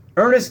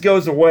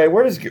goes away.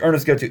 Where does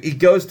Ernest go to? He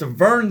goes to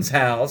Vern's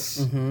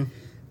house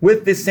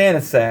with the Santa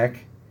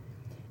sack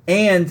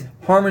and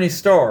Harmony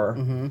Star.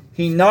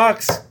 He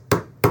knocks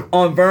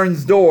on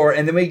Vern's door,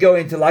 and then we go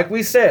into, like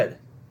we said,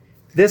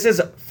 this is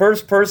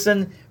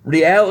first-person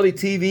reality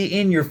TV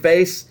in your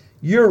face.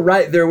 You're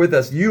right there with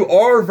us. You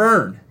are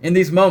Vern in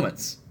these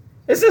moments.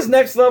 This is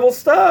next-level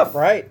stuff.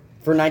 Right.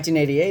 For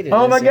 1988.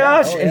 Oh, my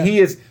gosh. Oh, and he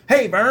is,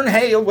 "Hey, Vern,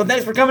 hey, well,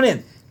 thanks for coming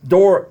in."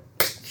 Door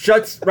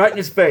shuts right in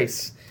his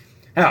face.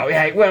 "Oh,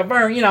 yeah, well,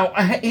 Vern,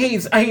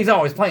 he's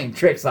always playing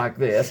tricks like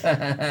this."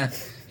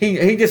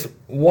 He just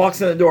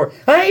walks in the door.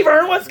 "Hey,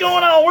 Vern, what's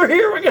going on? We're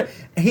here. We're good."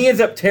 He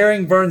ends up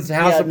tearing Vern's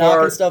house apart.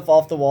 Knocking stuff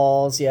off the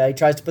walls. Yeah, he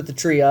tries to put the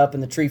tree up,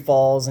 and the tree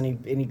falls, and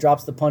he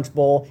drops the punch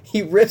bowl.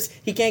 He rips.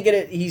 He can't get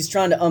it. He's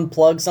trying to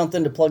unplug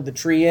something to plug the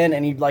tree in,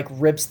 and he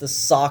rips the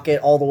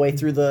socket all the way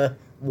through the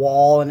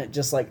wall, and it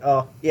just he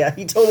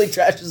totally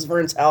trashes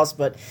Vern's house.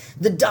 But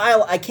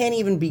I can't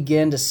even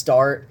begin to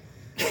start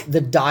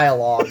the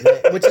dialogue,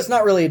 which is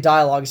not really a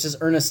dialogue. It's just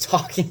Ernest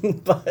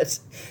talking, but.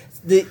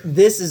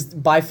 This is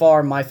by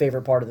far my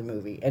favorite part of the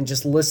movie, and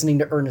just listening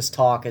to Ernest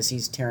talk as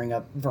he's tearing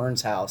up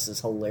Vern's house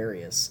is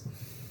hilarious.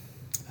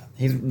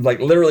 He's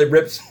literally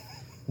rips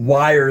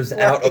wires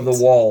out of the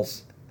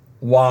walls.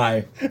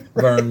 Why,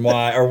 Vern?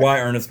 Why? Or why,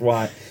 Ernest?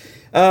 Why?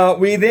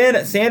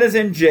 Santa's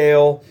in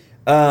jail.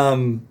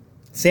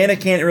 Santa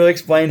can't really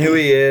explain who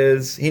he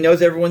is. He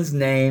knows everyone's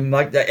name,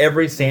 like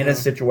every Santa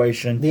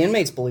situation. The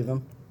inmates believe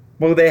him.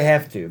 Well, they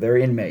have to. They're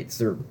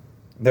inmates.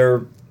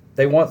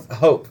 They want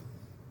hope.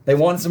 They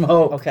want some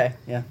hope. Okay,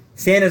 yeah.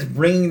 Santa's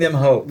bringing them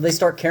hope. They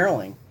start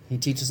caroling. He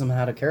teaches them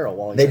how to carol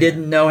while he's They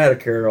didn't know how to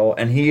carol,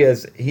 and he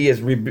is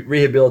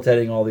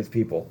rehabilitating all these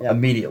people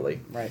immediately.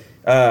 Right.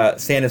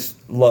 Santa's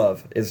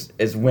love is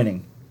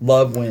winning.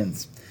 Love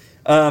wins.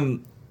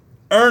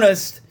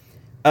 Ernest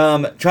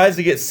tries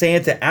to get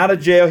Santa out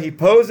of jail. He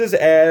poses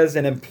as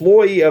an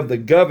employee of the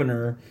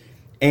governor,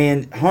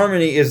 and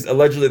Harmony is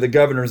allegedly the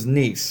governor's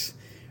niece.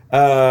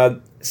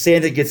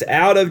 Santa gets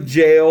out of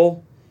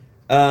jail.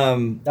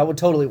 That would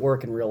totally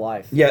work in real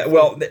life. Yeah,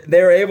 well,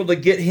 they're able to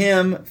get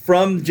him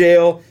from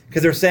jail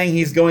because they're saying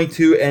he's going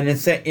to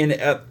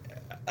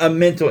a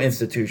mental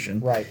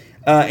institution. Right.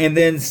 And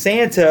then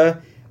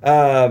Santa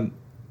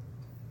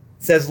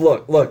says,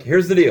 look,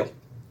 here's the deal.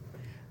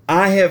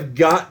 I've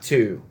got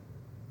to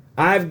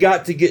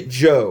get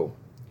Joe.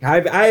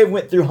 I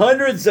went through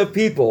hundreds of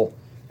people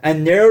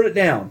and narrowed it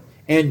down,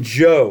 and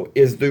Joe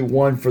is the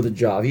one for the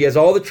job. He has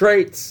all the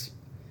traits.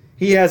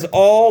 He has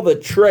all the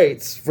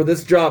traits for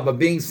this job of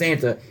being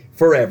Santa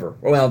forever.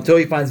 Well, until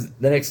he finds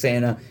the next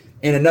Santa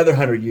in another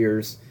 100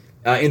 years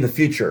in the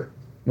future,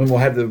 when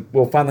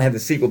we'll finally have the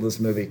sequel to this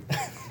movie.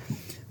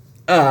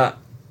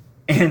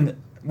 And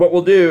what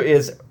we'll do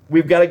is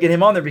we've got to get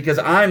him on there because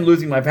I'm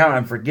losing my power.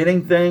 I'm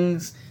forgetting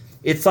things.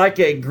 It's like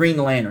a Green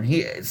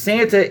Lantern.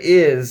 Santa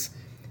is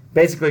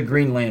basically a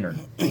Green Lantern.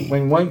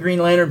 When one Green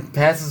Lantern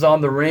passes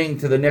on the ring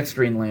to the next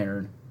Green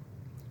Lantern,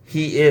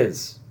 he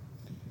is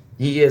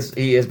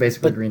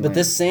basically Green Lantern. But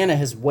this Santa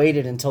has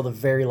waited until the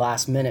very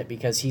last minute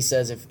because he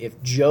says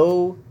if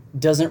Joe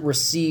doesn't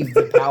receive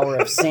the power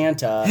of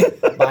Santa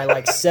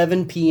by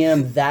 7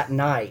 p.m. that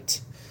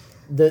night,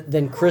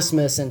 then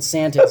Christmas and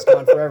Santa is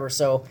gone forever.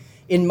 So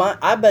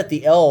I bet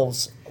the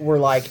elves were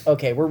like,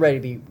 okay, we're ready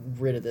to be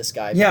rid of this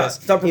guy. Yeah,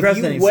 stop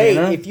procrastinating,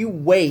 Santa. If you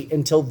wait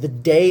until the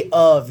day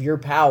of your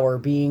power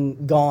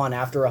being gone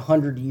after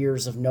 100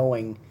 years of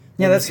knowing,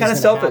 that's kind of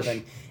selfish.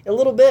 Happen, a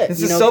little bit.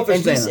 This is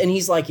selfish, and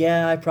he's like,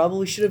 yeah, I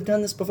probably should have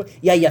done this before.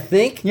 Yeah, you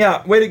think?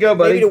 Yeah, way to go,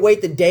 buddy. Maybe to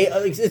wait the day.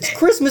 It's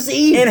Christmas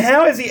Eve. And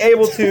how is he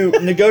able to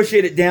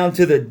negotiate it down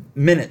to the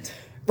minute?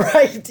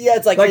 Right, yeah,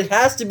 it's like it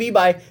has to be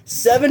by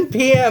 7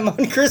 p.m.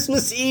 on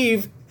Christmas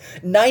Eve,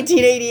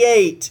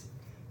 1988,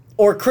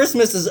 or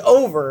Christmas is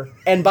over.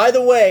 And by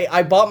the way,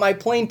 I bought my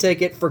plane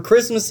ticket for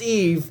Christmas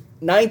Eve,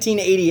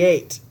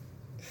 1988.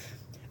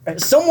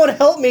 Someone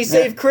help me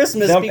save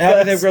Christmas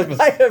because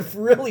I have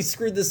really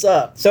screwed this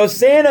up. So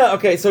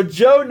so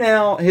Joe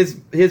now,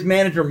 his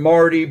manager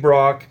Marty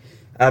Brock,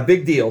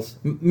 Big Deals.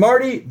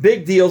 Marty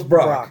Big Deals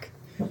Brock.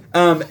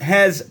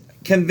 Has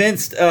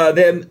convinced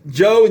them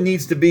Joe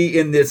needs to be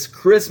in this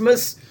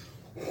Christmas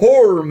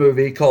horror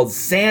movie called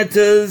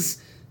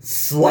Santa's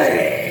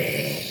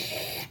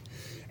Sleigh.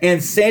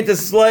 And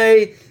Santa's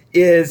Sleigh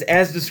is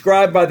as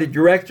described by the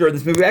director of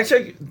this movie.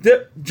 Actually,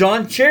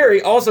 John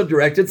Cherry also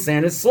directed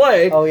Santa's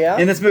Sleigh. Oh, yeah?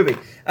 In this movie.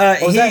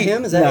 Was that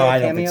him? Is that no, a I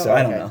don't think cameo? so.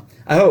 I don't Okay. know.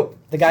 I hope.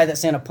 The guy that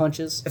Santa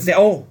punches.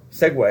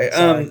 Segue.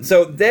 Sorry.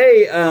 So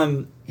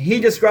they, he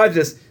describes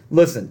this.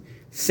 Listen,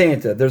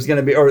 Santa,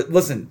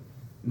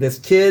 this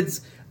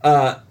kids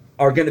are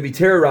going to be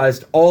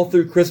terrorized all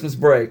through Christmas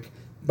break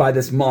by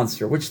this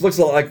monster, which looks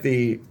a lot like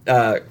the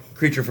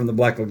creature from the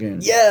Black Lagoon.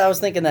 Yeah, I was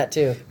thinking that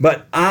too.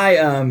 But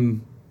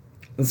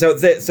so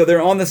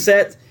they're on the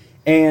set,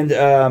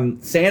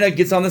 and Santa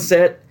gets on the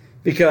set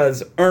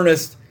because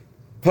Ernest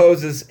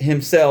poses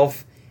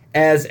himself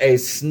as a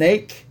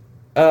snake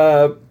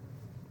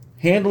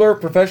handler,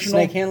 professional.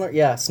 Snake handler?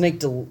 Yeah, snake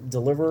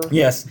deliverer.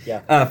 Yes.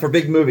 Yeah. For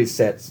big movie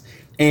sets.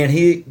 And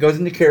he goes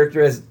into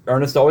character as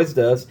Ernest always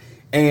does.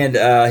 And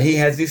he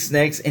has these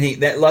snakes,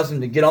 and that allows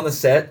him to get on the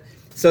set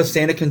so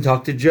Santa can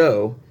talk to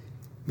Joe.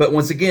 But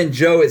once again,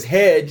 Santa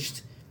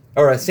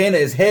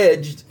is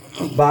hedged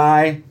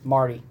by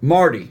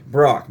Marty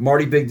Brock.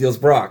 Marty Big Deals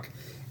Brock.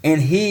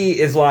 And he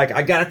is like,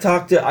 I gotta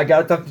talk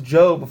to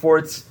Joe before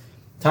it's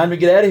time to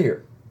get out of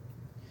here.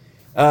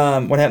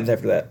 What happens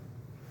after that?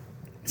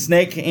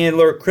 Snake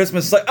handler,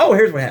 Christmas Sleigh. Oh,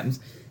 here's what happens.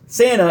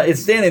 Santa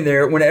is standing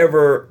there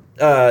whenever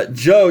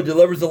Joe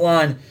delivers the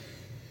line,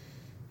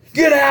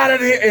 "Get out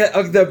of here!"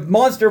 The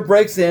monster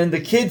breaks in. The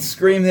kids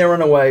scream. They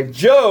run away.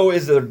 Joe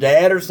is their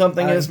dad or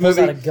something in this he pulls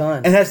movie, out a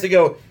gun. and has to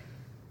go,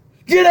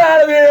 "Get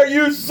out of here,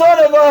 you son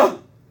of a!"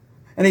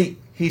 And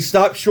he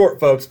stops short,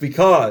 folks,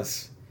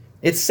 because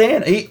it's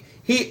Santa.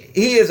 He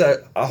is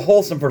a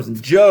wholesome person.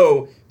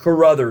 Joe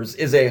Carruthers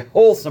is a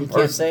wholesome person.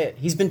 Can't say it.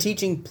 He's been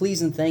teaching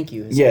please and thank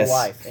you his Yes. whole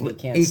life, and he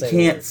can't He say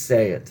can't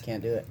say it.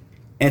 Can't do it.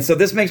 And so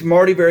this makes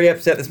Marty very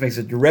upset. This makes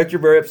the director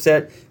very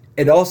upset.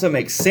 It also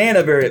makes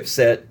Santa very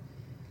upset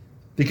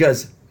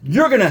because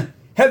you're going to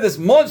have this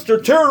monster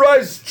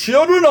terrorize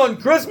children on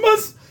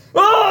Christmas?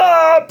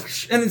 Ah!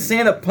 And then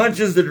Santa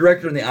punches the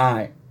director in the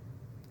eye,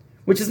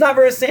 which is not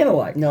very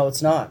Santa-like. No,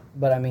 it's not.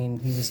 But I mean,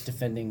 he was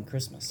defending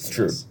Christmas. It's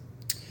true.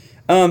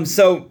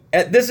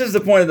 This is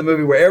the point of the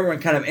movie where everyone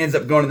kind of ends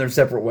up going in their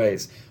separate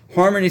ways.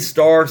 Harmony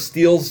Star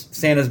steals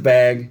Santa's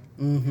bag.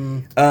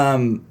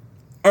 Mm-hmm.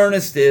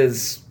 Ernest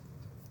is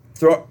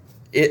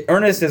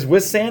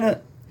with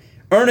Santa.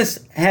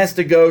 Ernest has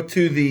to go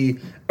to the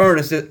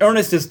Ernest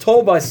is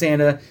told by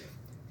Santa,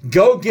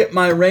 "Go get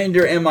my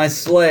reindeer and my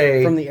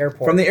sleigh From the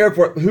airport." From the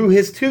airport. Who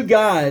his two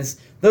guys?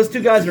 Those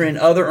two guys are in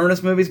other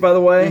Ernest movies, by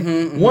the way.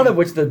 Mm-hmm. One of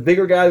which, the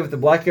bigger guy with the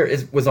black hair,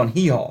 was on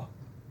Hee Haw.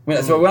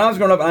 So when I was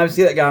growing up and I would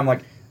see that guy, I'm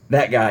like,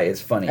 that guy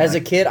is funny. As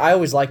a kid, I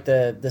always liked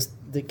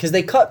because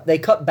they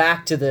cut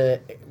back to the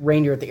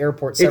reindeer at the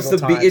airport several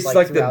times. It's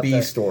like the throughout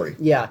B story.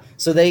 Yeah,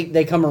 so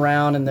they come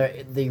around and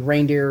the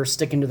reindeer are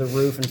sticking to the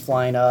roof and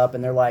flying up,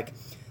 and they're like,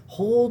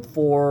 "Hold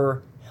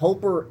for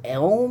Helper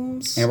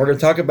Elms." And we're going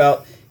to talk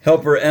about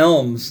Helper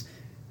Elms.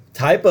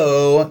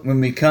 Typo when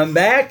we come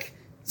back.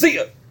 See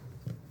ya.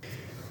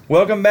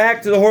 Welcome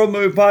back to the Horror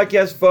Movie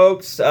Podcast,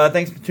 folks.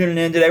 Thanks for tuning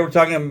in today. We're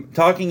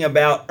talking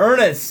about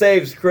Ernest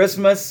Saves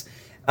Christmas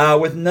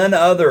with none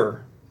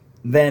other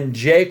than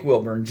Jake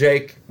Wilburn.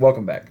 Jake,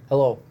 welcome back.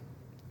 Hello.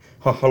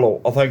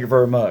 Hello. Thank you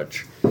very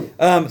much.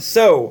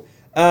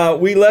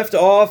 We left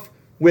off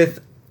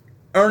with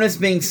Ernest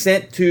being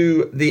sent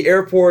to the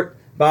airport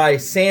by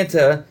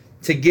Santa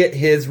to get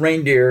his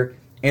reindeer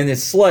and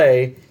his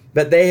sleigh.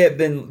 But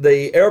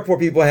the airport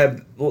people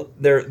have,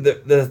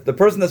 the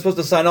person that's supposed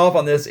to sign off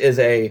on this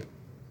is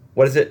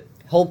what is it?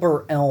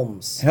 Helper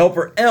Elms.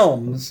 Helper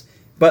Elms,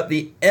 but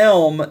the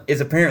elm is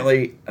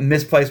apparently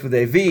misplaced with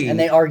a V. And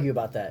they argue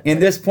about that. In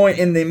this point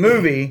in the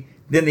movie,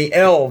 then the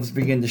elves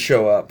begin to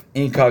show up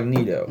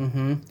incognito.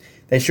 Mm-hmm.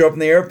 They show up in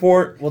the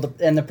airport. Well,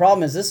 the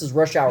problem is this is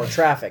rush hour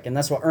traffic, and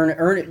that's what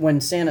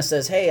when Santa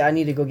says, "Hey, I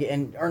need to go get,"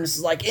 and Ernest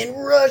is like, "In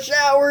rush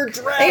hour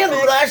traffic." In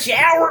rush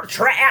hour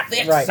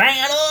traffic, Right.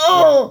 Santa.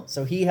 Yeah.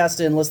 So he has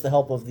to enlist the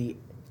help of the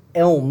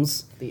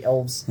elves,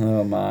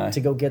 Oh my! to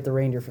go get the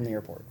reindeer from the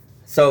airport.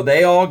 So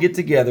they all get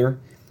together.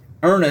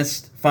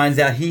 Ernest finds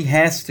out he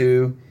has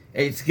to.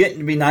 It's getting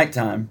to be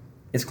nighttime.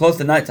 It's close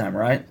to nighttime,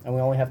 right? And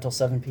we only have till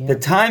 7 p.m. The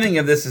timing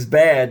of this is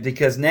bad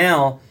because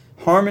now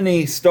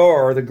Harmony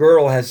Star, the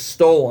girl, has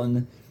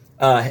stolen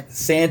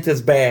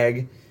Santa's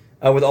bag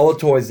with all the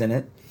toys in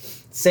it.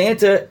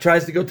 Santa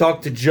tries to go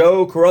talk to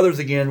Joe Carruthers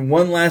again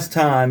one last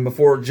time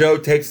before Joe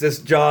takes this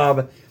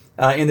job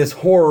in this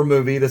horror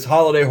movie, this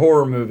holiday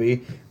horror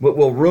movie, what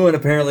will ruin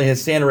apparently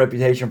his Santa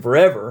reputation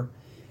forever.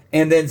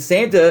 And then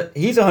Santa,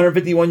 he's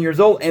 151 years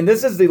old, and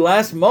this is the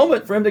last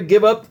moment for him to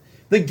give up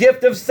the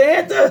gift of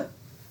Santa.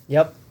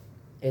 Yep,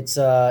 it's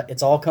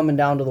all coming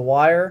down to the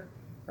wire.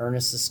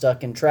 Ernest is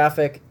stuck in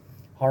traffic.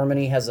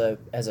 Harmony has a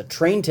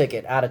train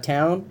ticket out of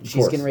town.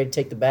 She's getting ready to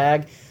take the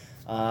bag.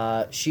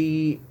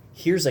 She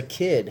hears a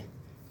kid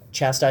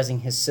chastising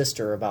his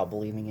sister about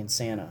believing in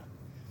Santa,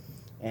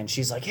 and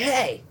she's like,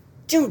 "Hey,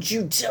 don't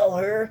you tell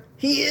her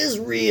he is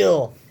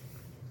real.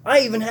 I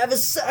even have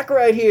his sack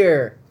right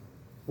here."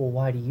 Well,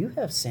 why do you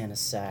have Santa's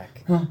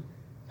sack?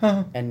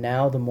 And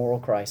now the moral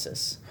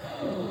crisis.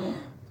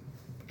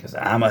 Because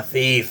I'm a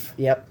thief.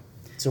 Yep.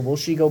 So will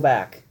she go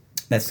back?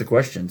 That's the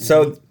question.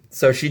 So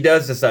she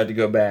does decide to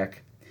go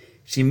back.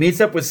 She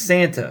meets up with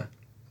Santa.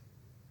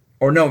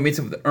 Or no, meets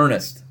up with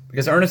Ernest.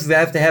 Because Ernest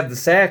has to have the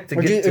sack to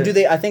get to... Or do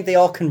they... I think they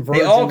all converge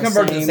They all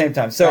converge at the same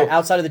time. So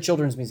outside of the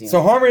Children's Museum.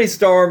 So Harmony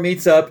Star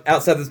meets up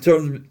outside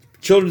the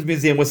Children's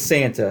Museum with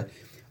Santa.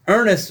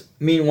 Ernest,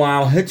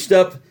 meanwhile, hitched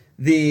up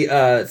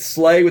the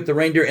sleigh with the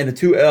reindeer and the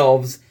two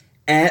elves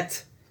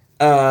at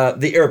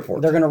the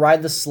airport. They're going to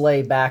ride the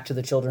sleigh back to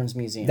the Children's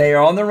Museum. They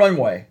are on the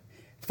runway.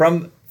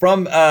 From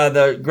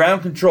the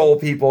ground control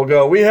people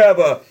go, we have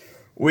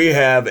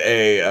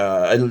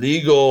a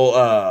illegal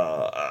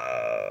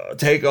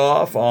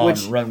takeoff on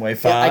runway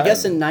 5. I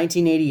guess in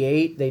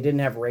 1988 they didn't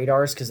have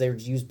radars because they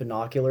used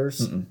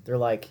binoculars. They're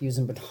like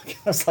using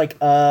binoculars. Like,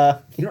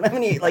 you don't have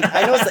any. Like,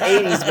 I know it's the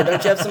 80s, but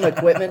don't you have some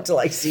equipment to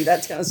like see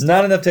that kind of stuff?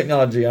 Not enough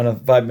technology on a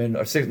 $5 million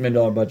or $6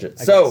 million budget.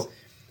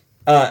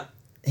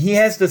 He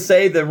has to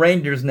say the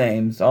reindeers'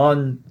 names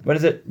on what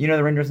is it? You know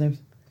the reindeers' names?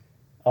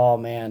 Oh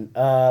man,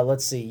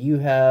 let's see. You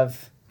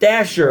have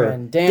Dasher,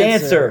 and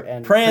Dancer,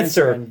 and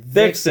Prancer, and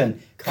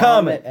Vixen,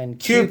 Comet, and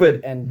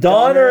Cupid, and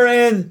Donner,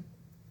 and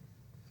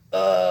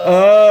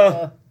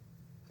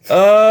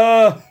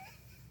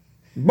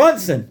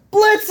Bunsen,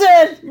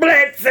 Blitzen,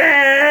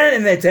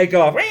 and they take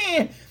off.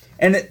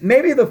 And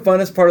maybe the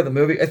funnest part of the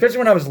movie, especially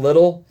when I was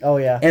little. Oh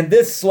yeah. And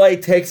this sleigh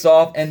takes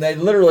off, and they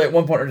literally at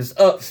one point are just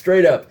up,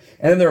 straight up,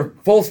 and then they're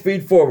full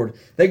speed forward.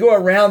 They go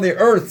around the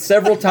Earth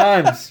several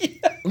times,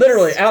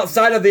 literally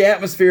outside of the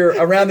atmosphere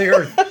around the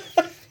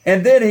Earth.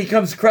 And then he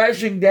comes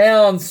crashing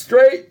down,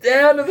 straight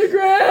down to the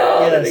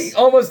ground.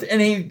 Yes.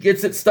 And he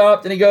gets it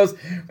stopped, and he goes,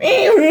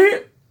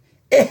 air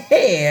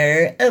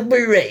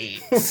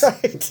operates.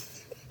 Right.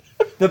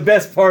 The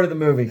best part of the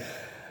movie.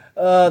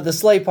 The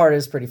sleigh part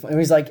is pretty fun. And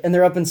he's like, and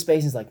they're up in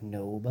space. He's like,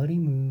 nobody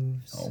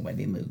moves.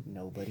 Nobody moves.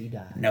 Nobody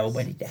dies.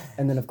 Nobody dies.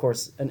 And then of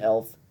course an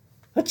elf.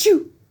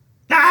 Achoo!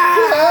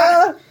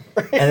 Ah!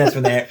 And that's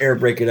when they air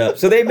break it up.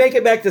 So they make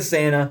it back to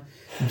Santa.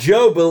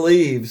 Joe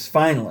believes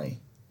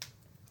finally,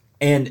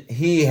 and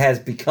he has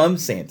become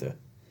Santa.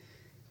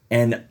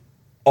 And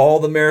all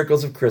the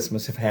miracles of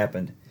Christmas have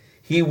happened.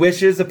 He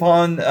wishes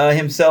upon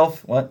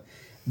himself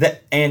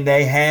and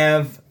they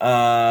have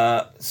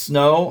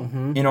snow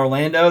in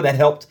Orlando that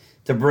helped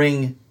to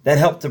bring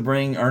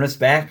Ernest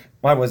back.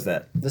 Why was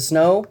that? The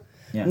snow?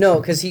 Yeah. No,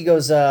 because he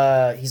goes.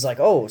 He's like,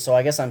 oh, so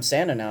I guess I'm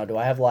Santa now. Do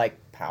I have like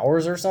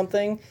powers or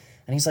something?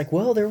 And he's like,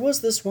 well, there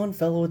was this one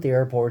fellow at the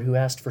airport who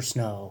asked for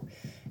snow,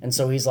 and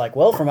so he's like,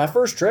 well, for my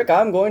first trick,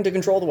 I'm going to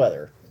control the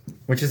weather.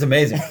 Which is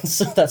amazing.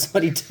 So that's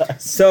what he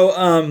does.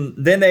 So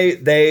then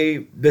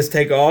they just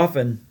take off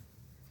and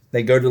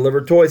they go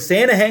deliver toys.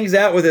 Santa hangs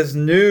out with his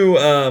new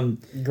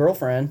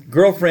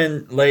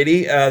girlfriend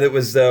lady that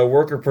was a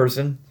worker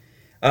person,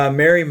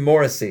 Mary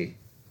Morrissey.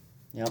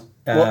 Yep.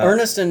 Well,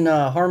 Ernest and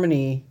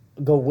Harmony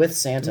go with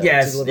Santa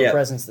to deliver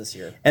presents this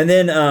year. And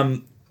then,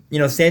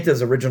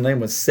 Santa's original name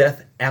was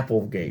Seth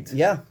Applegate.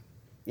 Yeah.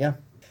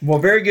 Well,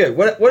 very good.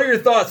 What are your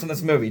thoughts on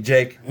this movie,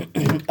 Jake?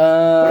 What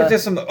are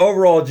just some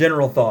overall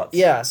general thoughts?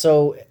 Yeah,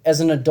 so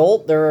as an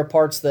adult, there are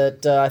parts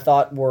that I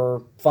thought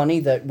were funny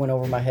that went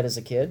over my head as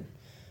a kid.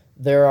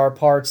 There are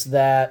parts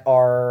that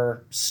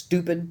are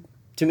stupid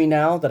to me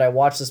now that I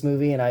watch this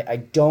movie and I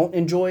don't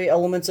enjoy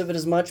elements of it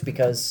as much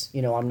because,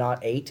 I'm not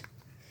 8.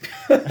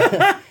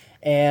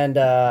 And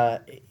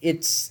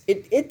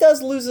it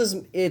does lose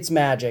its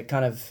magic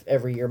kind of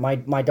every year.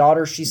 My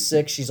daughter, she's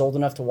 6. She's old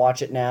enough to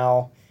watch it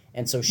now.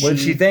 And so What did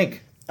she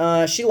think?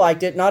 She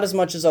liked it, not as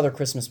much as other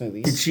Christmas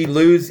movies. Did she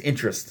lose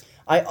interest?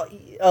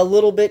 A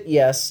little bit,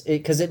 yes,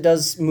 because it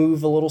does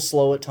move a little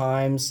slow at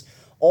times.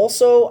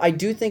 Also, I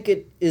do think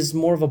it is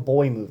more of a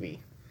boy movie.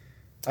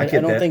 I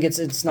don't think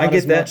it's not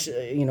as much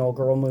a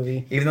girl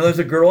movie. Even though there's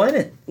a girl in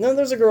it. No,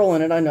 there's a girl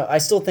in it. I know. I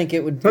still think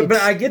it would. But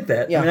I get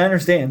that. Yeah. I mean, I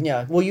understand.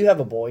 Yeah. Well, you have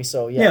a boy,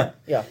 so yeah.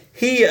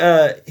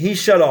 He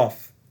shut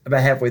off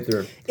about halfway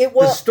through.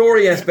 The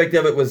story aspect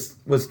of it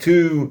was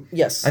too.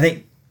 Yes. I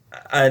think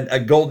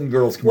a Golden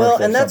Girls commercial.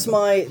 Well, and that's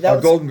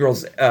Golden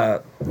Girls.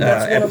 That's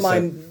episode. one of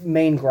my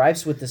main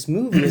gripes with this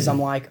movie is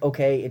I'm like,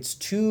 okay, it's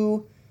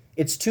too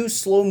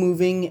slow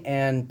moving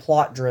and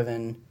plot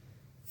driven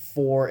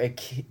for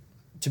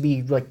to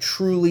be like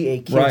truly a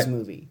kids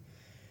movie,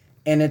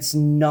 and it's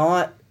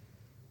not.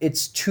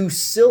 It's too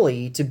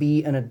silly to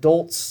be an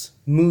adult's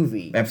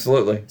movie.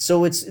 Absolutely.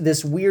 So it's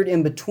this weird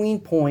in between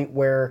point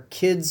where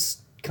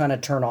kids kind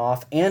of turn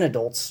off and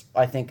adults,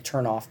 I think,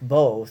 turn off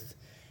both.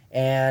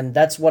 And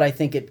that's what I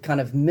think it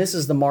kind of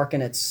misses the mark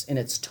in its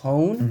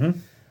tone. Mm-hmm.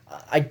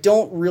 I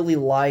don't really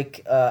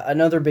like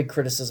another big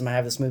criticism I have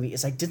of this movie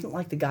is I didn't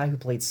like the guy who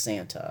played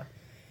Santa.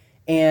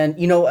 And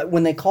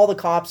when they call the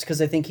cops because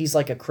they think he's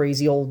like a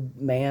crazy old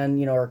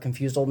man, or a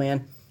confused old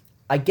man,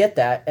 I get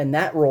that, and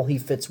that role he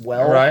fits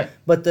well. Right.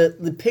 But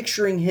the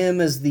picturing him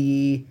as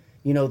the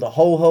the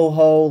ho ho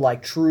ho,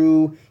 like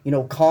true,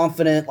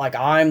 confident, like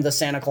I'm the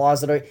Santa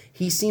Claus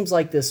he seems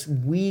like this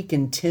weak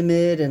and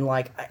timid, and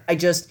like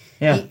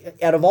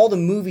out of all the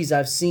movies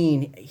I've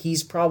seen,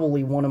 he's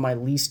probably one of my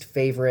least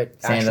favorite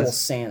actual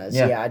Santas.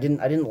 Yeah, I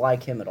didn't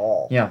like him at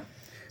all. Yeah.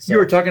 So, you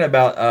were talking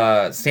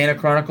about Santa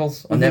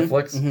Chronicles on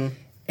Netflix,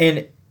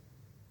 and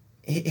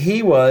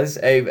he was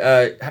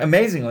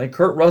amazingly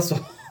Kurt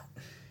Russell.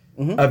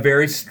 A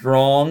very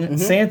strong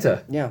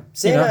Santa. Yeah.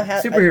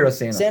 Superhero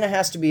Santa. Santa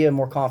has to be a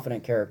more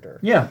confident character.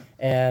 Yeah.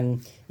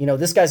 And,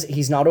 this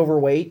he's not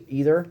overweight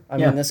either. I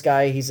mean, this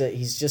guy,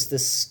 he's just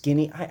this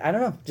skinny, I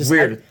don't know. Just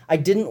weird. I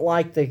didn't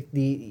like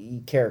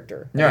the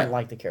character. I didn't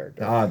like the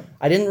character. Odd.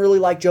 I didn't really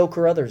like Joe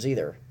Carruthers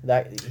either.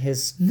 That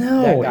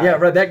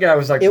guy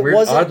was like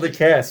weird, oddly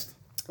cast.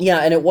 Yeah,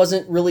 and it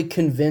wasn't really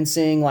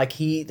convincing. Like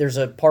there's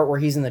a part where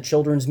he's in the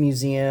children's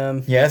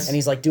museum. Yes. And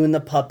he's like doing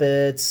the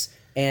puppets.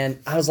 And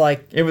I was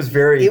like, it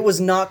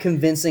was not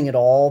convincing at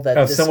all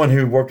that someone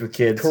who worked with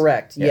kids.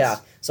 Correct. Yes. Yeah.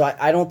 So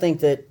I don't think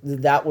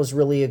that was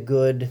really a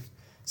good.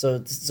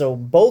 So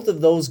both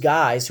of those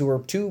guys who were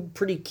two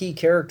pretty key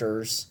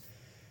characters,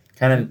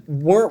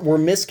 were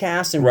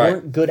miscast and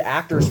weren't good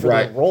actors for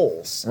their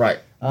roles. Right.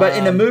 But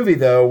in the movie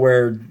though,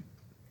 where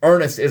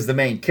Ernest is the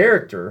main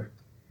character,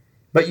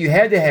 but you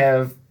had to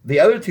have the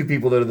other two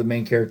people that are the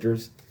main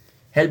characters.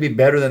 Had to be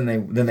better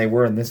than they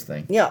were in this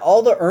thing. Yeah,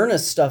 all the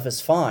Ernest stuff is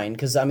fine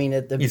because I mean,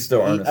 he's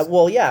still Ernest.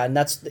 And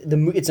that's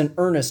it's an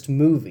Ernest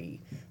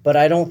movie, but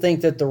I don't think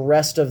that the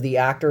rest of the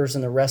actors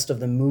and the rest of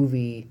the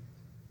movie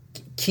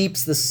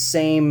keeps the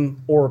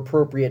same or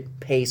appropriate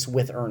pace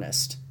with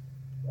Ernest.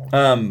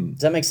 Does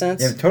that make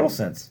sense? Yeah, total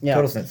sense. Yeah,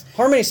 total sense.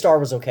 Harmony Star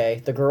was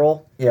okay. The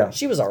girl,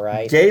 she was all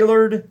right.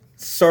 Gaylord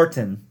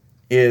Sarton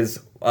is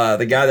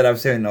the guy that I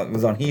was saying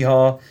was on Hee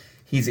Haw.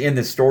 He's in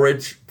the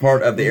storage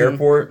part of the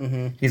airport.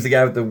 He's the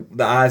guy with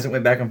the eyes that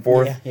went back and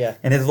forth. Yeah.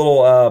 And his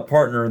little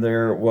partner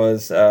there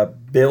was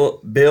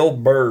Bill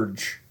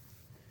Burge.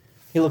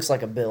 He looks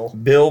like a Bill.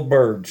 Bill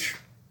Burge.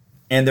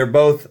 And they're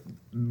both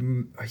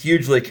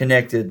hugely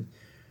connected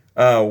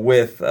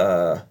with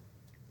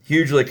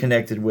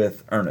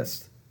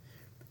Ernest.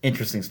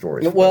 Interesting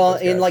stories. Well,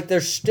 and like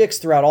there's shticks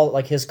throughout all,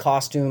 like his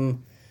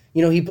costume.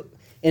 He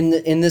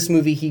in this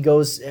movie he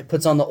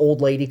puts on the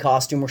old lady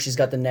costume where she's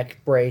got the neck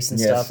brace and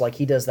stuff. Like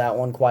he does that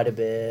one quite a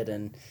bit,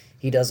 and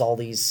he does all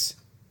these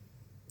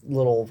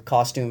little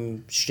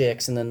costume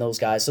shticks, and then those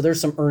guys. So there's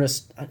some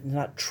Ernest,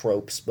 not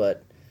tropes,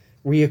 but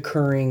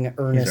reoccurring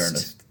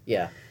Ernest.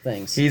 Yeah,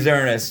 things. He's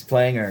Ernest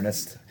playing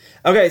Ernest.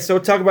 Okay, so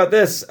talk about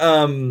this.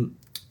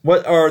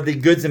 What are the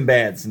goods and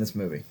bads in this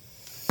movie?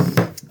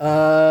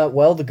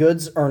 Well, the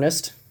goods,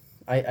 Ernest.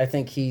 I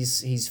think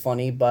he's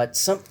funny,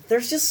 but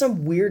there's just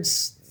some weird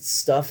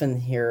stuff in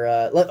here.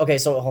 Okay,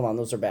 so hold on,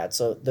 those are bad.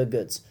 So the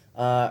goods.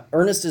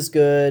 Ernest is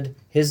good.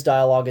 His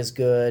dialogue is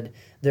good.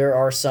 There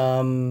are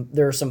some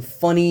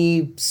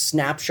funny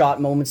snapshot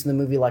moments in the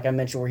movie, like I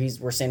mentioned,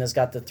 where Santa's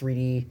got the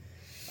 3D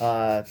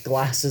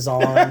glasses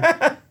on.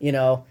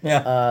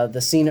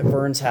 The scene at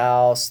Vern's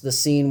house, the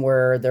scene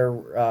where they're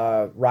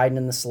riding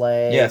in the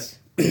sleigh. Yes.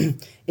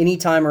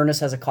 Anytime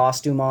Ernest has a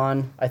costume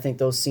on, I think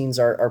those scenes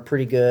are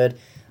pretty good.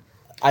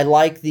 I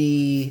like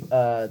the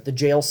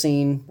jail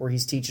scene where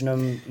he's teaching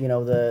them,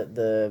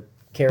 the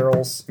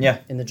carols. Yeah.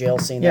 In the jail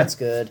scene, that's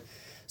good.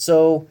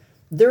 So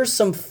there's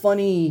some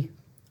funny,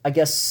 I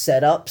guess,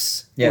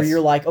 setups where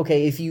you're like,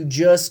 okay, if you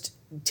just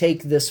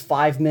take this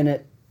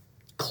 5-minute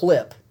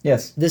clip,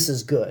 this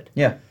is good.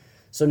 Yeah.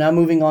 So now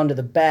moving on to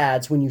the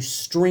bads, when you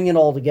string it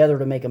all together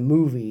to make a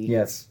movie.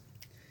 Yes.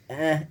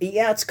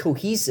 It's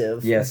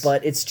cohesive. Yes.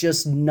 But it's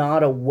just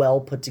not a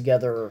well put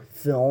together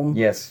film.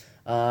 Yes.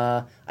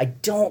 I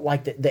don't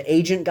like the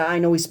agent guy. I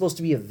know he's supposed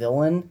to be a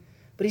villain,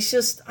 but he's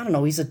just, I don't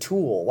know, he's a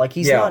tool. Like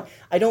he's not,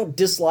 I don't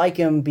dislike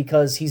him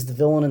because he's the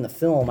villain in the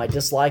film. I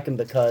dislike him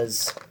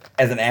because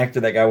as an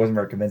actor, that guy wasn't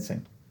very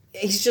convincing.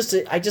 He's just,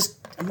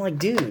 I'm like,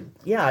 dude,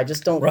 I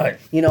just don't, right.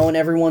 And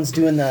everyone's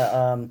doing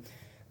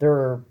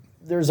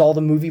there's all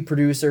the movie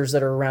producers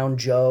that are around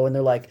Joe, and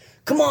they're like,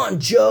 come on,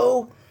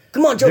 Joe.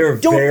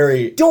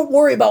 Don't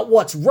worry about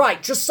what's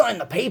right. Just sign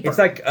the paper. It's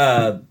like,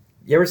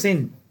 you ever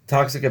seen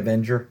Toxic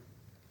Avenger?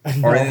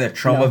 Or any of the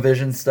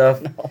Trauma-Vision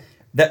stuff? No.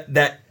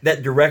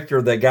 That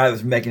director, the guy that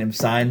was making him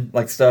sign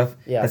like stuff,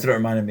 that's what it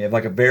reminded me of.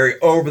 Like a very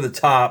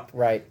over-the-top,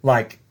 right?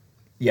 Like,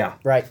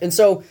 right. And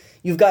so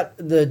you've got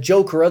the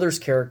Joe Carruthers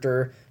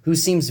character who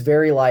seems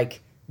very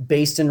like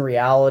based in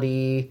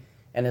reality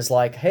and is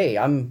like, hey,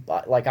 I'm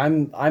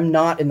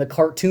not in the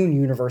cartoon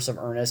universe of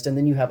Ernest, and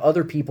then you have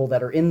other people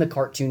that are in the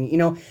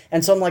cartoon,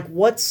 and so I'm like,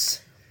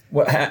 where's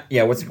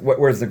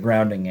the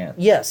grounding at?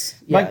 Yes.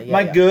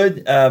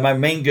 My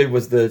main good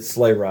was the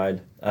sleigh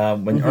ride.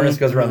 When Ernest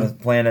goes around the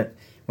planet,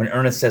 when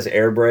Ernest says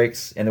air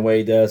brakes and the way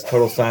he does,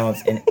 total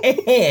silence and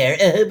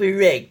air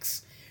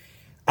brakes.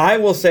 I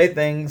will say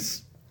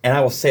things, and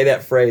I will say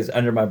that phrase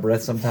under my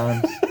breath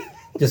sometimes,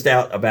 just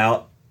out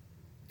about,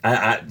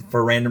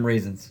 for random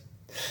reasons.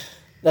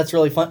 That's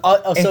really fun.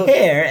 So,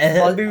 hair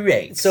and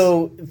berets.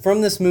 So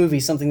from this movie,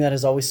 something that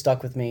has always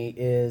stuck with me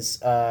is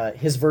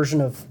his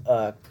version of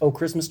 "Oh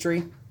Christmas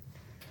Tree,"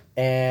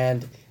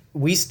 and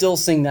we still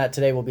sing that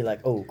today. We'll be like,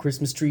 "Oh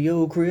Christmas tree,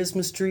 oh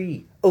Christmas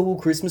tree, oh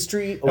Christmas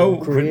tree, oh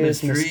Christmas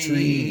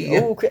tree,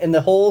 oh," and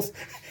the whole.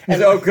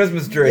 And "Oh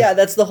Christmas tree." Yeah,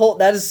 that's the whole.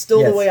 That is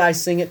still Yes. the way I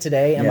sing it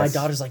today. And my Yes.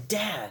 daughter's like,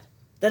 "Dad,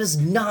 that is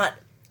not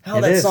how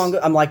It that is. song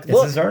goes." I'm like, This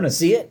 "Look, is Ernest.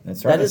 see it?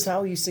 It's That Ernest. is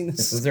how you sing this."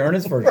 This is the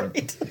Ernest version.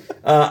 Right.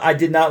 I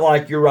did not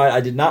like. You're right. I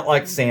did not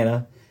like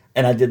Santa,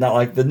 and I did not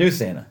like the new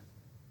Santa.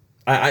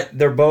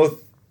 They're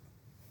both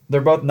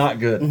not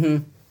good.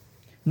 Mm-hmm.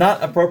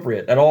 Not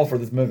appropriate at all for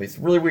this movie. It's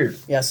really weird.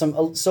 Yeah,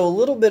 so a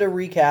little bit of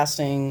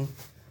recasting,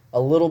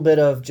 a little bit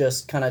of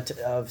just kind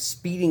of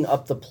speeding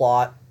up the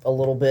plot a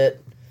little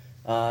bit.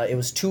 It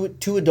was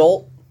too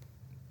adult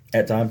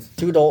At times.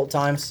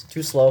 times,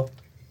 too slow.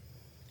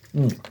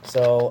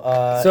 So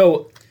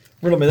So,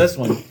 riddle me this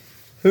one.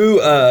 Who?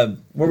 Where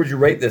would you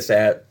rate this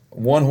at?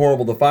 1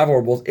 horrible to 5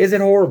 horribles. Is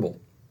it horrible?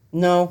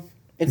 no,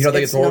 it's, You don't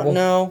think it's horrible?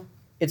 No,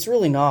 it's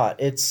really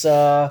not. It's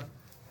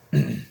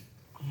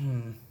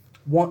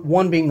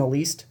one being the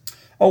least.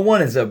 Oh,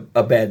 1 is a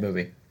bad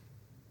movie.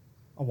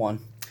 A 1.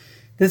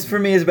 This for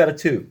me is about a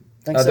 2.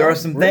 Think There so? are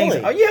some things.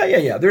 Really? Oh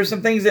yeah. There's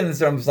some things in this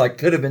that I'm just like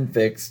could have been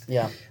fixed.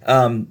 Yeah.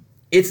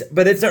 It's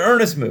an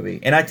Ernest movie,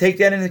 and I take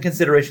that into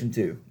consideration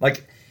too.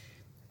 Like,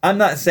 I'm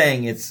not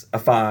saying it's a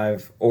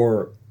 5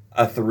 or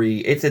a 3.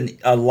 It's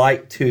a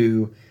light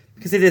 2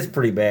 because it is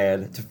pretty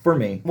bad for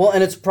me, Well,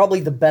 and it's probably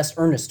the best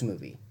Ernest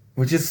movie.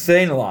 which is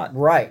saying a lot.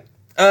 Right.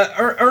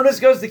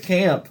 Ernest Goes to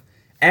Camp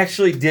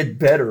actually did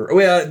better.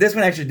 Well, this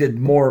one actually did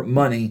more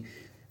money.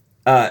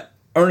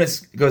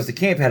 Ernest Goes to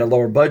Camp had a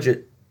lower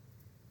budget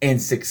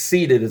and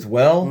succeeded as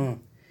well.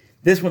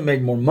 This one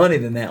made more money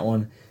than that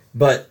one,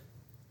 but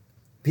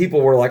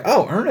people were like,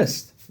 "Oh,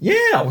 Ernest,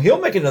 yeah, he'll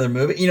make another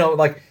movie,"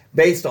 like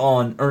based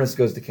on Ernest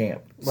Goes to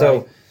Camp. So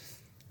Right.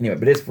 anyway,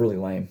 but it's really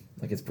lame.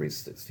 Like, it's pretty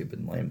stupid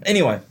and lame.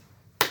 Anyway,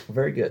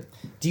 very good.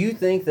 Do you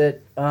think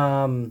that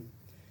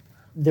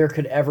there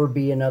could ever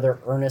be another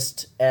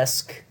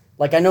Ernest-esque?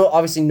 Like, I know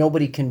obviously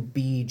nobody can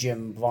be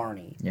Jim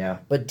Varney. Yeah.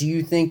 But do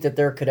you think that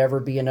there could ever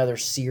be another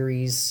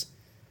series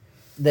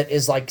that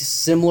is like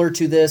similar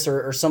to this,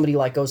 or somebody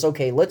like goes,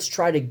 okay, let's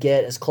try to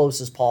get as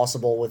close as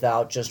possible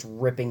without just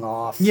ripping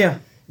off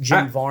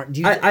Jim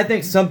Varney? I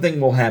think something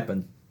will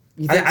happen.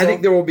 You think I so?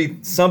 think there will be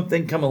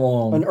something come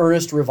along. An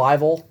Ernest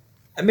revival?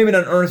 Maybe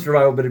not an Ernest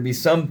revival, but it'd be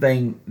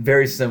something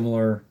very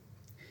similar.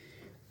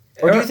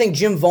 Or do you think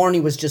Jim Varney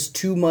was just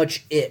too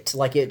much it?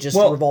 Like it just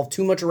Well, revolved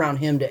too much around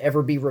him to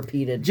ever be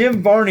repeated?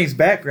 Jim Varney's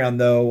background,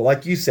 though,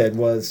 like you said,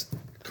 was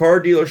car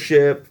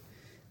dealership.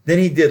 Then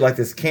he did like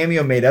this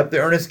cameo, made up the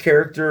Ernest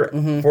character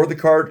for the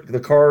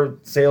car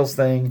sales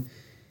thing.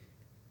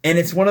 And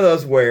it's one of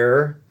those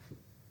where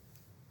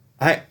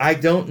I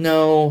don't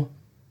know.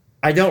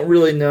 I don't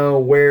really know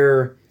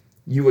where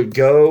you would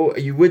go.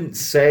 You wouldn't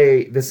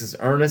say this is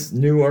Ernest,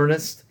 new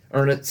Ernest,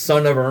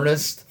 son of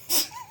Ernest.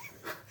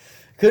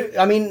 Could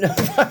I mean?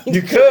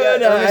 You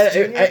could. Ernest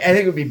Jr.? I think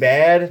it would be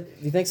bad,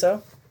 You think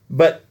so?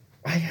 but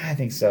I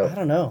think so. I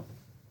don't know.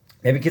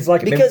 Maybe kids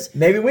like it. Because-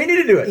 maybe we need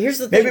to do it. Here's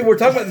the Maybe thing. we're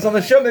talking about this on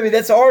the show. Maybe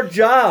that's our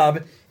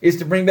job is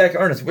to bring back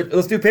Ernest.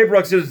 Let's do paper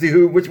rock scissors. See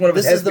which one of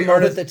us This has is the to be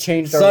moment Ernest. that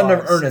changed our Son of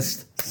lives.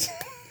 Ernest.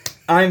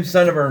 I'm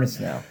son of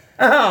Ernest now.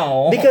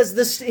 Oh, Because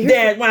this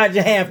Dad, why'd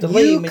you have to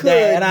leave me,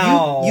 Dad?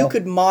 Oh, you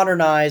could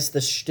modernize the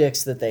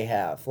shticks that they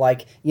have,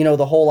 like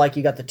the whole like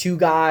you got the two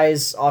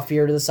guys off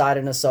here to the side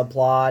in a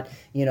subplot.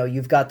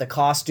 You've got the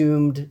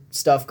costumed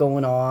stuff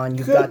going on.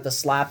 You've got the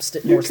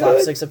slapstick, more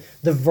slapstick stuff.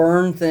 The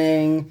Vern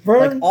thing,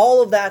 like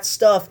all of that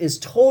stuff is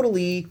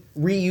totally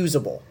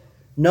reusable.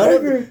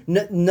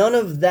 None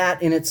of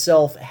that in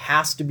itself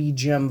has to be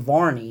Jim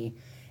Varney,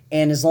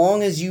 and as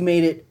long as you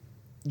made it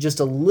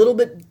just a little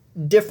bit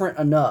different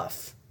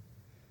enough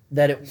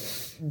that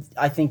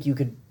I think you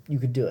could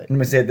do it. Let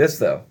me say this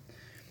though.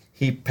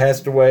 He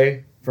passed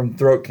away from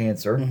throat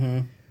cancer.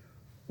 Mm-hmm.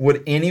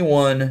 Would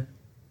anyone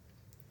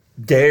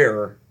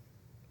dare?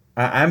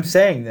 I'm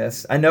saying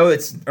this. I know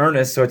it's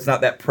Ernest, so it's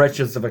not that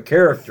precious of a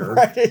character.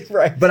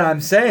 Right. But I'm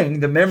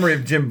saying the memory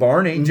of Jim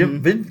Varney.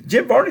 Jim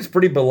Varney's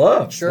pretty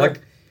beloved. Sure. Like,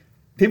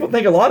 people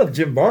think a lot of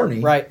Jim Varney.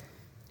 Right.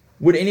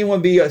 Would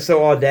anyone be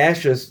so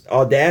audacious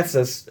to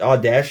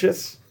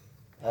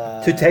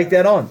take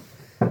that on?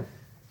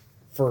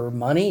 For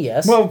money,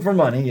 yes. Well, for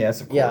money,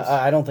 yes, of course. yeah,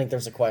 I don't think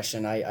there's a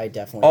question. I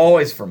definitely.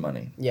 Always for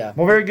money. Yeah.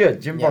 Well, very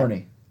good, Jim Yeah.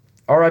 Varney.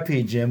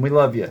 R.I.P. Jim. We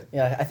love you.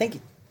 Yeah, I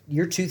think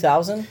you're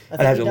 2000. I think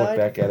I'd have he to look died.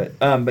 back at it.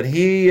 But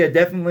he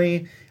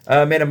definitely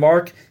made a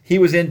mark. He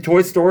was in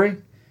Toy Story.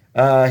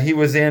 He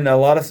was in a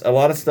lot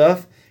of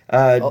stuff.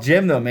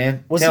 Jim, though,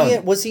 man.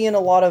 Was he in a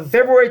lot of?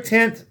 February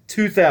 10th,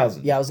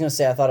 2000. Yeah, I was gonna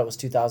say I thought it was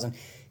 2000.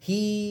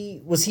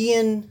 Was he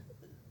in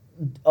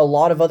a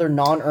lot of other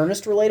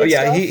non-Ernest related Oh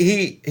yeah, stuff?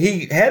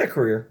 he had a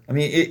career. I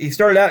mean, he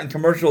started out in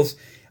commercials,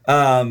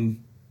 in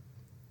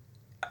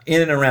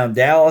and around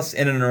Dallas,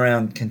 in and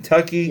around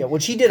Kentucky. Yeah,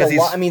 which he did 'Cause a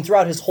lot. he's I mean,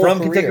 throughout his whole from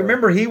career. Kentucky.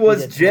 Remember, he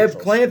was did Jeb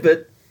commercials.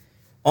 Clampett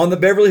on the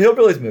Beverly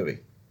Hillbillies movie.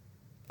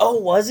 Oh,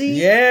 was he?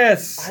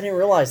 Yes. I didn't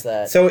realize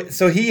that.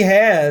 So he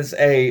had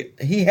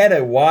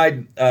a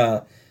wide,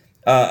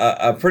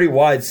 a pretty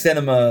wide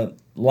cinema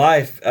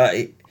life.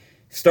 He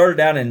started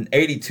out in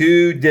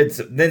 '82,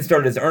 then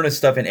started his Ernest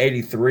stuff in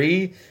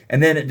 '83,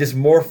 and then it just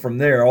morphed from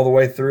there all the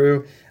way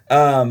through.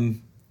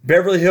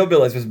 Beverly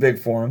Hillbillies was big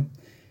for him.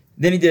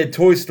 Then he did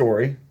Toy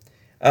Story,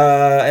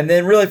 and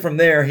then really from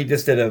there he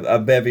just did a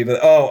bevy.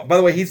 But by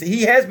the way,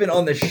 he has been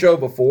on this show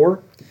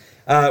before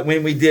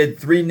when we did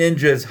Three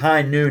Ninjas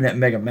High Noon at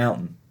Mega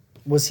Mountain.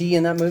 Was he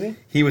in that movie?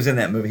 He was in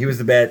that movie. He was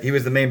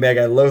the main bad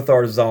guy,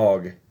 Lothar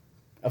Zog.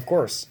 Of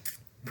course.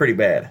 Pretty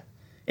bad.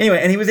 Anyway,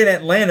 and he was in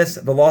Atlantis,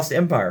 The Lost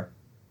Empire.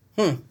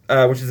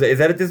 Which is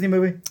that a Disney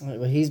movie?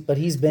 He's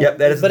been. Yep,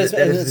 that is.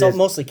 It's all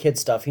mostly kid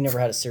stuff. He never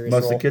had a serious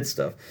role. Mostly kid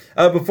stuff.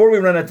 Before we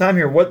run out of time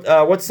here,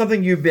 what's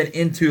something you've been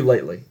into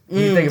lately? Can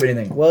you think of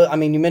anything? Well, I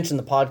mean, you mentioned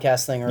the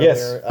podcast thing earlier.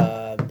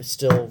 Yes.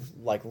 Still,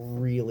 like,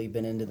 really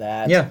been into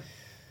that. Yeah.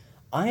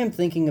 I am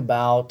thinking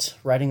about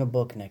writing a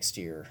book next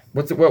year.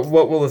 What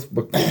will this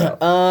book be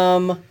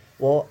about?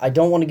 Well, I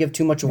don't want to give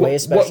too much away,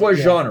 especially. What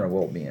genre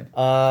will it be in?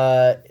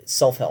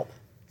 Self-help.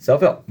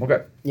 Self-help.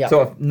 Okay. Yeah.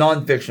 So a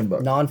non-fiction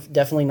book.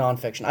 Definitely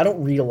non-fiction. I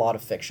don't read a lot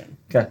of fiction.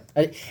 Okay.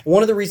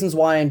 One of the reasons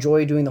why I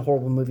enjoy doing the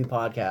Horrible Movie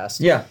Podcast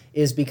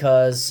is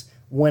because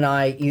when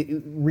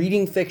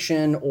reading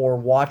fiction or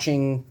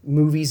watching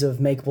movies of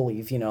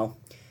make-believe,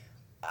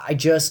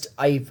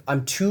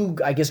 I'm too,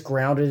 I guess,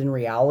 grounded in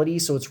reality,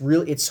 so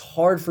it's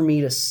hard for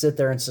me to sit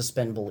there and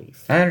suspend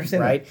belief. I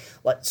understand. Right?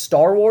 Like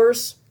Star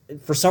Wars,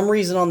 for some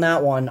reason on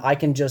that one, I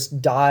can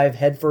just dive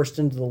headfirst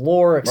into the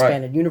lore,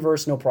 expanded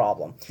universe, no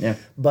problem. Yeah.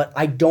 But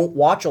I don't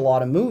watch a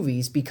lot of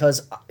movies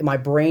because my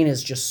brain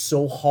is just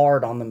so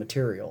hard on the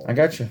material. I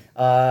got you.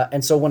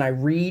 And so when I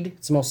read,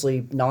 it's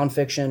mostly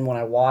nonfiction. When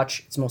I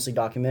watch, it's mostly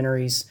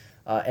documentaries.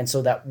 And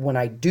so that when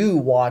I do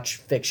watch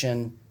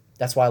fiction,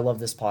 that's why I love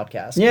this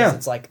podcast. Yeah.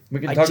 It's like,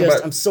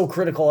 I'm so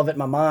critical of it in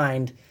my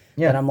mind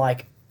that I'm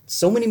like,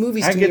 so many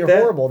movies to me are that.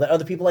 horrible that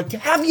other people are like,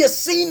 have you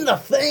seen The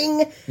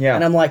Thing? Yeah.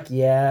 And I'm like,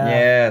 yeah.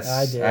 Yes.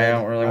 I did. I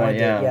don't really want to.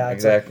 Yeah,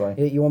 exactly.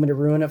 Like, you want me to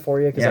ruin it for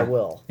you? Because I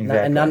will.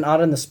 Exactly. And not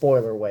in the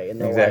spoiler way.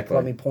 And they'll Exactly.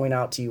 let me point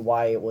out to you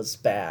why it was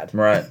bad.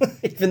 Right.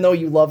 Even though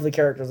you love the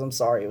characters, I'm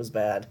sorry it was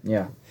bad.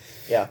 Yeah.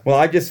 Yeah. Well,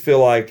 I just feel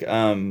like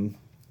that'd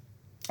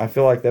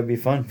be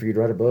fun for you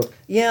to write a book.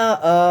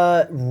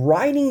 Yeah.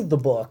 Writing the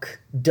book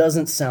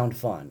doesn't sound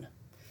fun,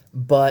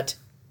 but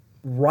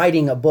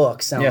writing a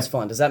book sounds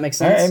fun. Does that make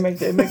sense?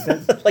 It makes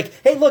sense. Like,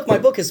 hey, look, my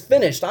book is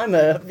finished.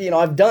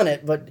 I've done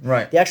it, but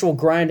the actual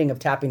grinding of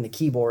tapping the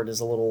keyboard is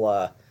a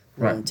little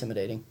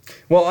intimidating.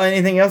 Well,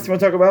 anything else you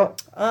want to talk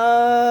about?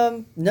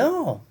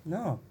 No.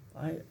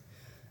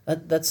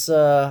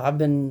 I've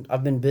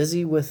been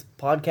busy with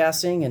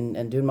podcasting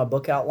and doing my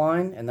book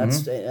outline, and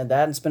that's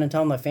and spending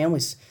time with my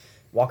family,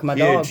 walking my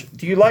dog.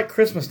 Do you like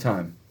Christmas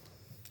time?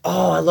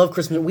 Oh, I love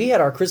Christmas. We had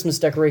our Christmas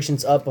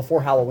decorations up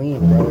before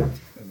Halloween, brother.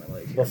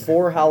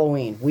 Before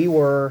Halloween, we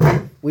were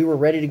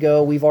ready to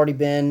go. We've already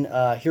been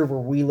here where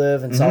we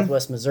live in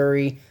Southwest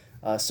Missouri.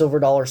 Silver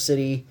Dollar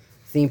City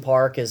theme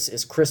park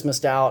is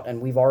Christmased out,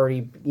 and we've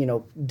already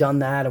done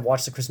that and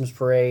watched the Christmas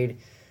parade.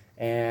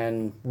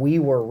 And we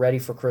were ready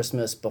for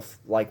Christmas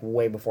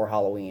way before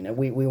Halloween, and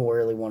we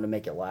really wanted to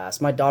make it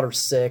last. My daughter's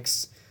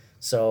 6,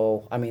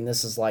 so I mean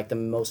this is like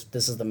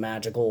this is the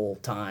magical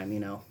time,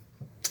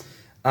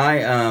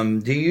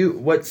 when did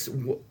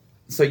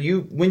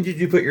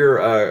you put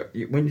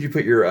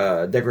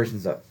your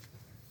decorations up?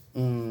 I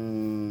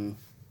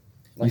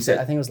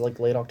think it was like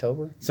late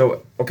October.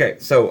 So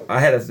I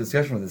had a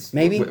discussion with this.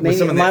 Maybe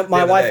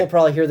my wife will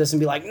probably hear this and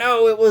be like,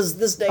 "No, it was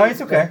this day." Oh,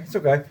 it's okay. It's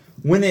okay.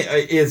 When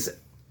it is,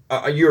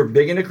 you're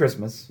big into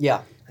Christmas.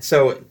 Yeah.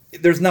 So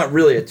there's not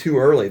really a too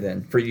early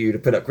then for you to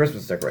put up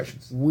Christmas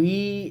decorations.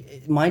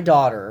 My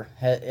daughter,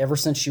 ever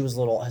since she was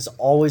little, has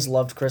always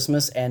loved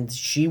Christmas, and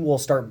she will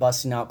start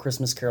busting out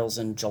Christmas carols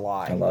in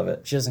July. I love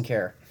it. She doesn't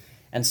care.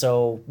 And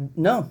so,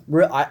 no,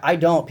 I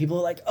don't. People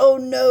are like, oh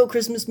no,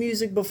 Christmas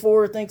music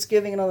before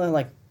Thanksgiving and all that. I'm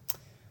like,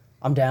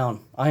 I'm down.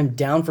 I'm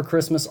down for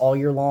Christmas all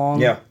year long.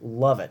 Yeah.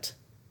 Love it.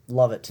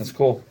 Love it. That's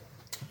cool.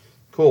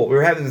 Cool. We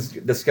were having this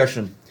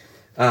discussion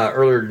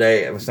earlier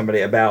today with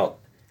somebody about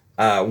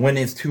when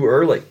it's too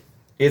early.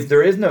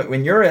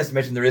 In your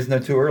estimation, there is no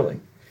too early.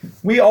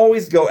 We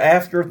always go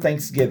after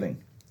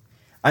Thanksgiving.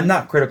 I'm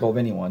not critical of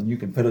anyone. You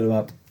can put them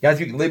up.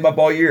 Guys, you can leave them up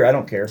all year. I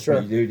don't care. Sure.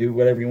 You do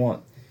whatever you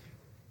want.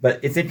 But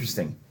it's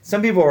interesting.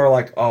 Some people are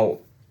like,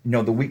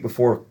 the week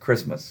before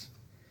Christmas.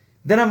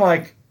 Then I'm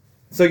like,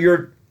 so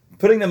you're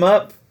putting them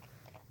up,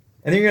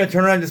 and then you're going to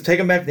turn around and just take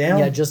them back down?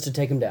 Yeah, just to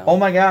take them down. Oh,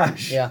 my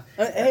gosh. Yeah.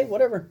 Hey,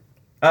 whatever.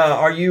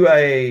 Are you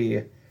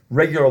a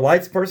regular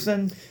lights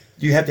person?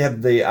 Do you have to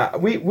have the...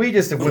 we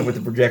just went with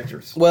the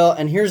projectors. Well,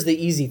 and here's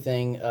the easy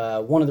thing.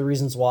 One of the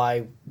reasons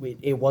why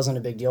it wasn't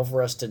a big deal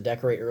for us to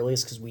decorate early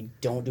is because we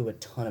don't do a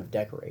ton of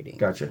decorating.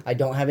 Gotcha. I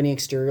don't have any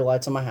exterior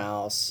lights on my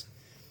house.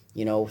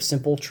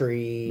 Simple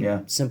tree,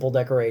 simple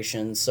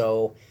decorations.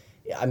 So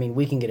I mean,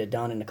 we can get it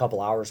done in a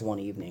couple hours one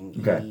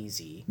evening,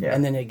 easy. Yeah.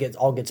 And then it gets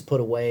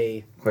put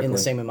away Quickly. in the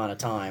same amount of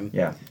time.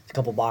 Yeah. A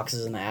couple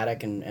boxes in the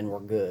attic, and we're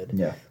good.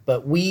 Yeah.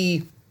 But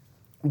we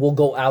will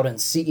go out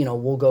and see.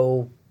 We'll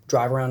go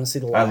drive around and see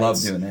the lights. I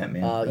love doing that,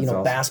 man. That's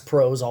awesome. Bass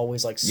Pro's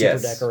always like super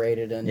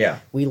decorated, and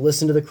we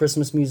listen to the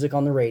Christmas music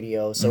on the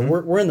radio. So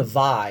we're in the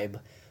vibe,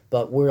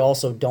 but we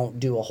also don't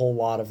do a whole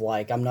lot of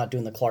like, I'm not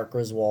doing the Clark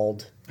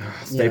Griswold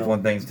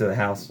stapling things to the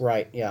house.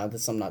 Right. Yeah.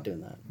 I'm not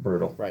doing that.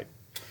 Brutal. Right.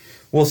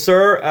 Well,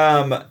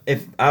 sir,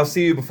 if I'll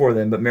see you before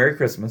then, but Merry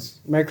Christmas.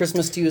 Merry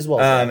Christmas to you as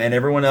well. And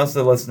everyone else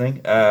that's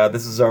listening.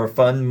 This is our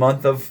fun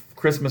month of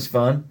Christmas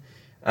fun,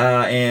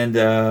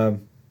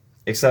 and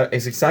it's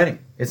exciting.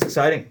 It's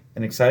exciting,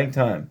 an exciting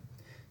time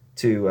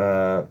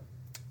to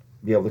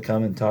be able to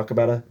come and talk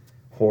about a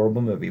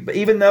horrible movie. But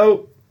even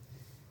though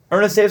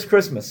Ernest Saves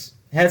Christmas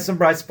had some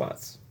bright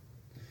spots,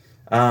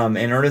 and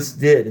Ernest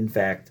did, in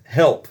fact,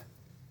 help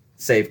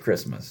save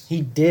Christmas.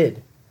 He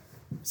did.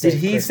 Did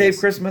he save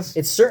Christmas?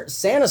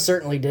 Santa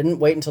certainly didn't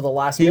wait until the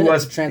last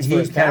minute to transfer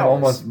his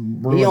powers.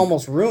 He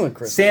almost ruined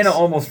Christmas. Santa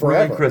almost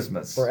ruined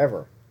Christmas.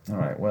 Forever. All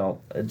right.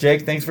 Well,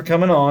 Jake, thanks for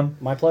coming on.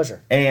 My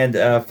pleasure. And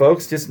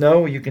folks, just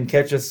know you can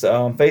catch us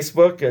on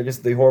Facebook,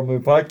 just the Horror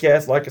Movie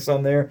Podcast. Like us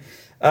on there.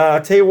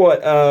 I'll tell you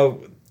what,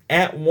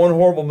 at One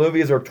Horrible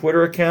Movie is our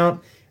Twitter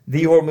account,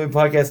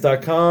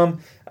 thehorrormoviepodcast.com,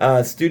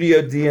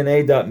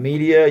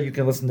 studiodna.media. You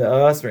can listen to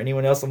us or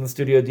anyone else on the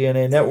Studio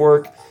DNA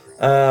network.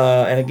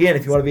 And again,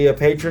 if you want to be a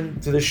patron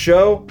to this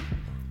show,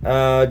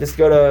 just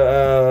go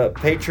to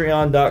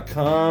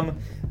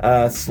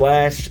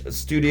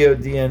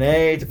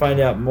patreon.com/studiodna to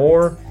find out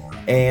more.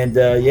 And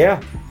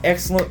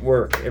excellent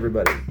work,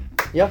 everybody.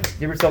 Yep.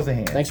 Give yourselves a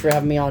hand. Thanks for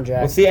having me on,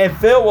 Jack. We'll see you. And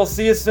Phil, we'll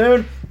see you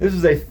soon. This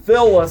is a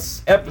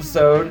Phil-less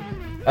episode.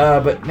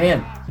 But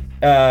man,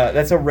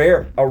 that's a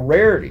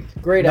rarity.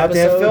 Great not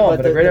episode, to have Phil,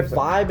 but a great the episode.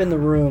 vibe in the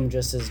room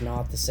just is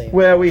not the same.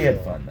 Well, we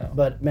had fun though.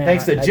 But man,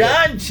 thanks to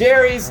John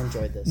Cherry's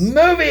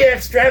movie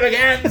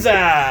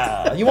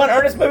extravaganza. You want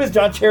Ernest movies?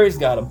 John Cherry's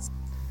got them.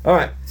 All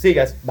right, see you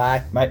guys.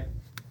 Bye. Bye.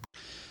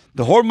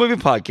 The Horror Movie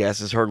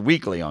Podcast is heard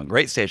weekly on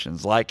great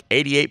stations like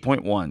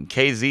 88.1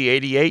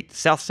 KZ88,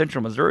 South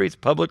Central Missouri's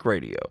Public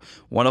Radio,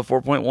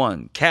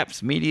 104.1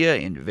 Caps Media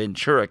in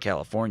Ventura,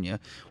 California,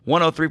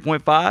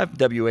 103.5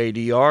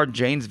 WADR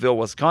Janesville,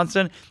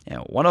 Wisconsin,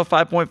 and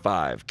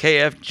 105.5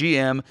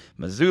 KFGM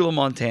Missoula,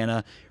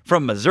 Montana,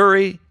 from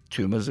Missouri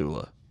to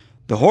Missoula.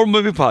 The Horror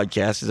Movie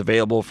Podcast is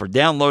available for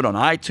download on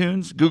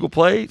iTunes, Google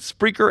Play,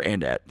 Spreaker,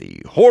 and at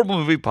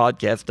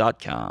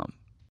thehorriblemoviepodcast.com.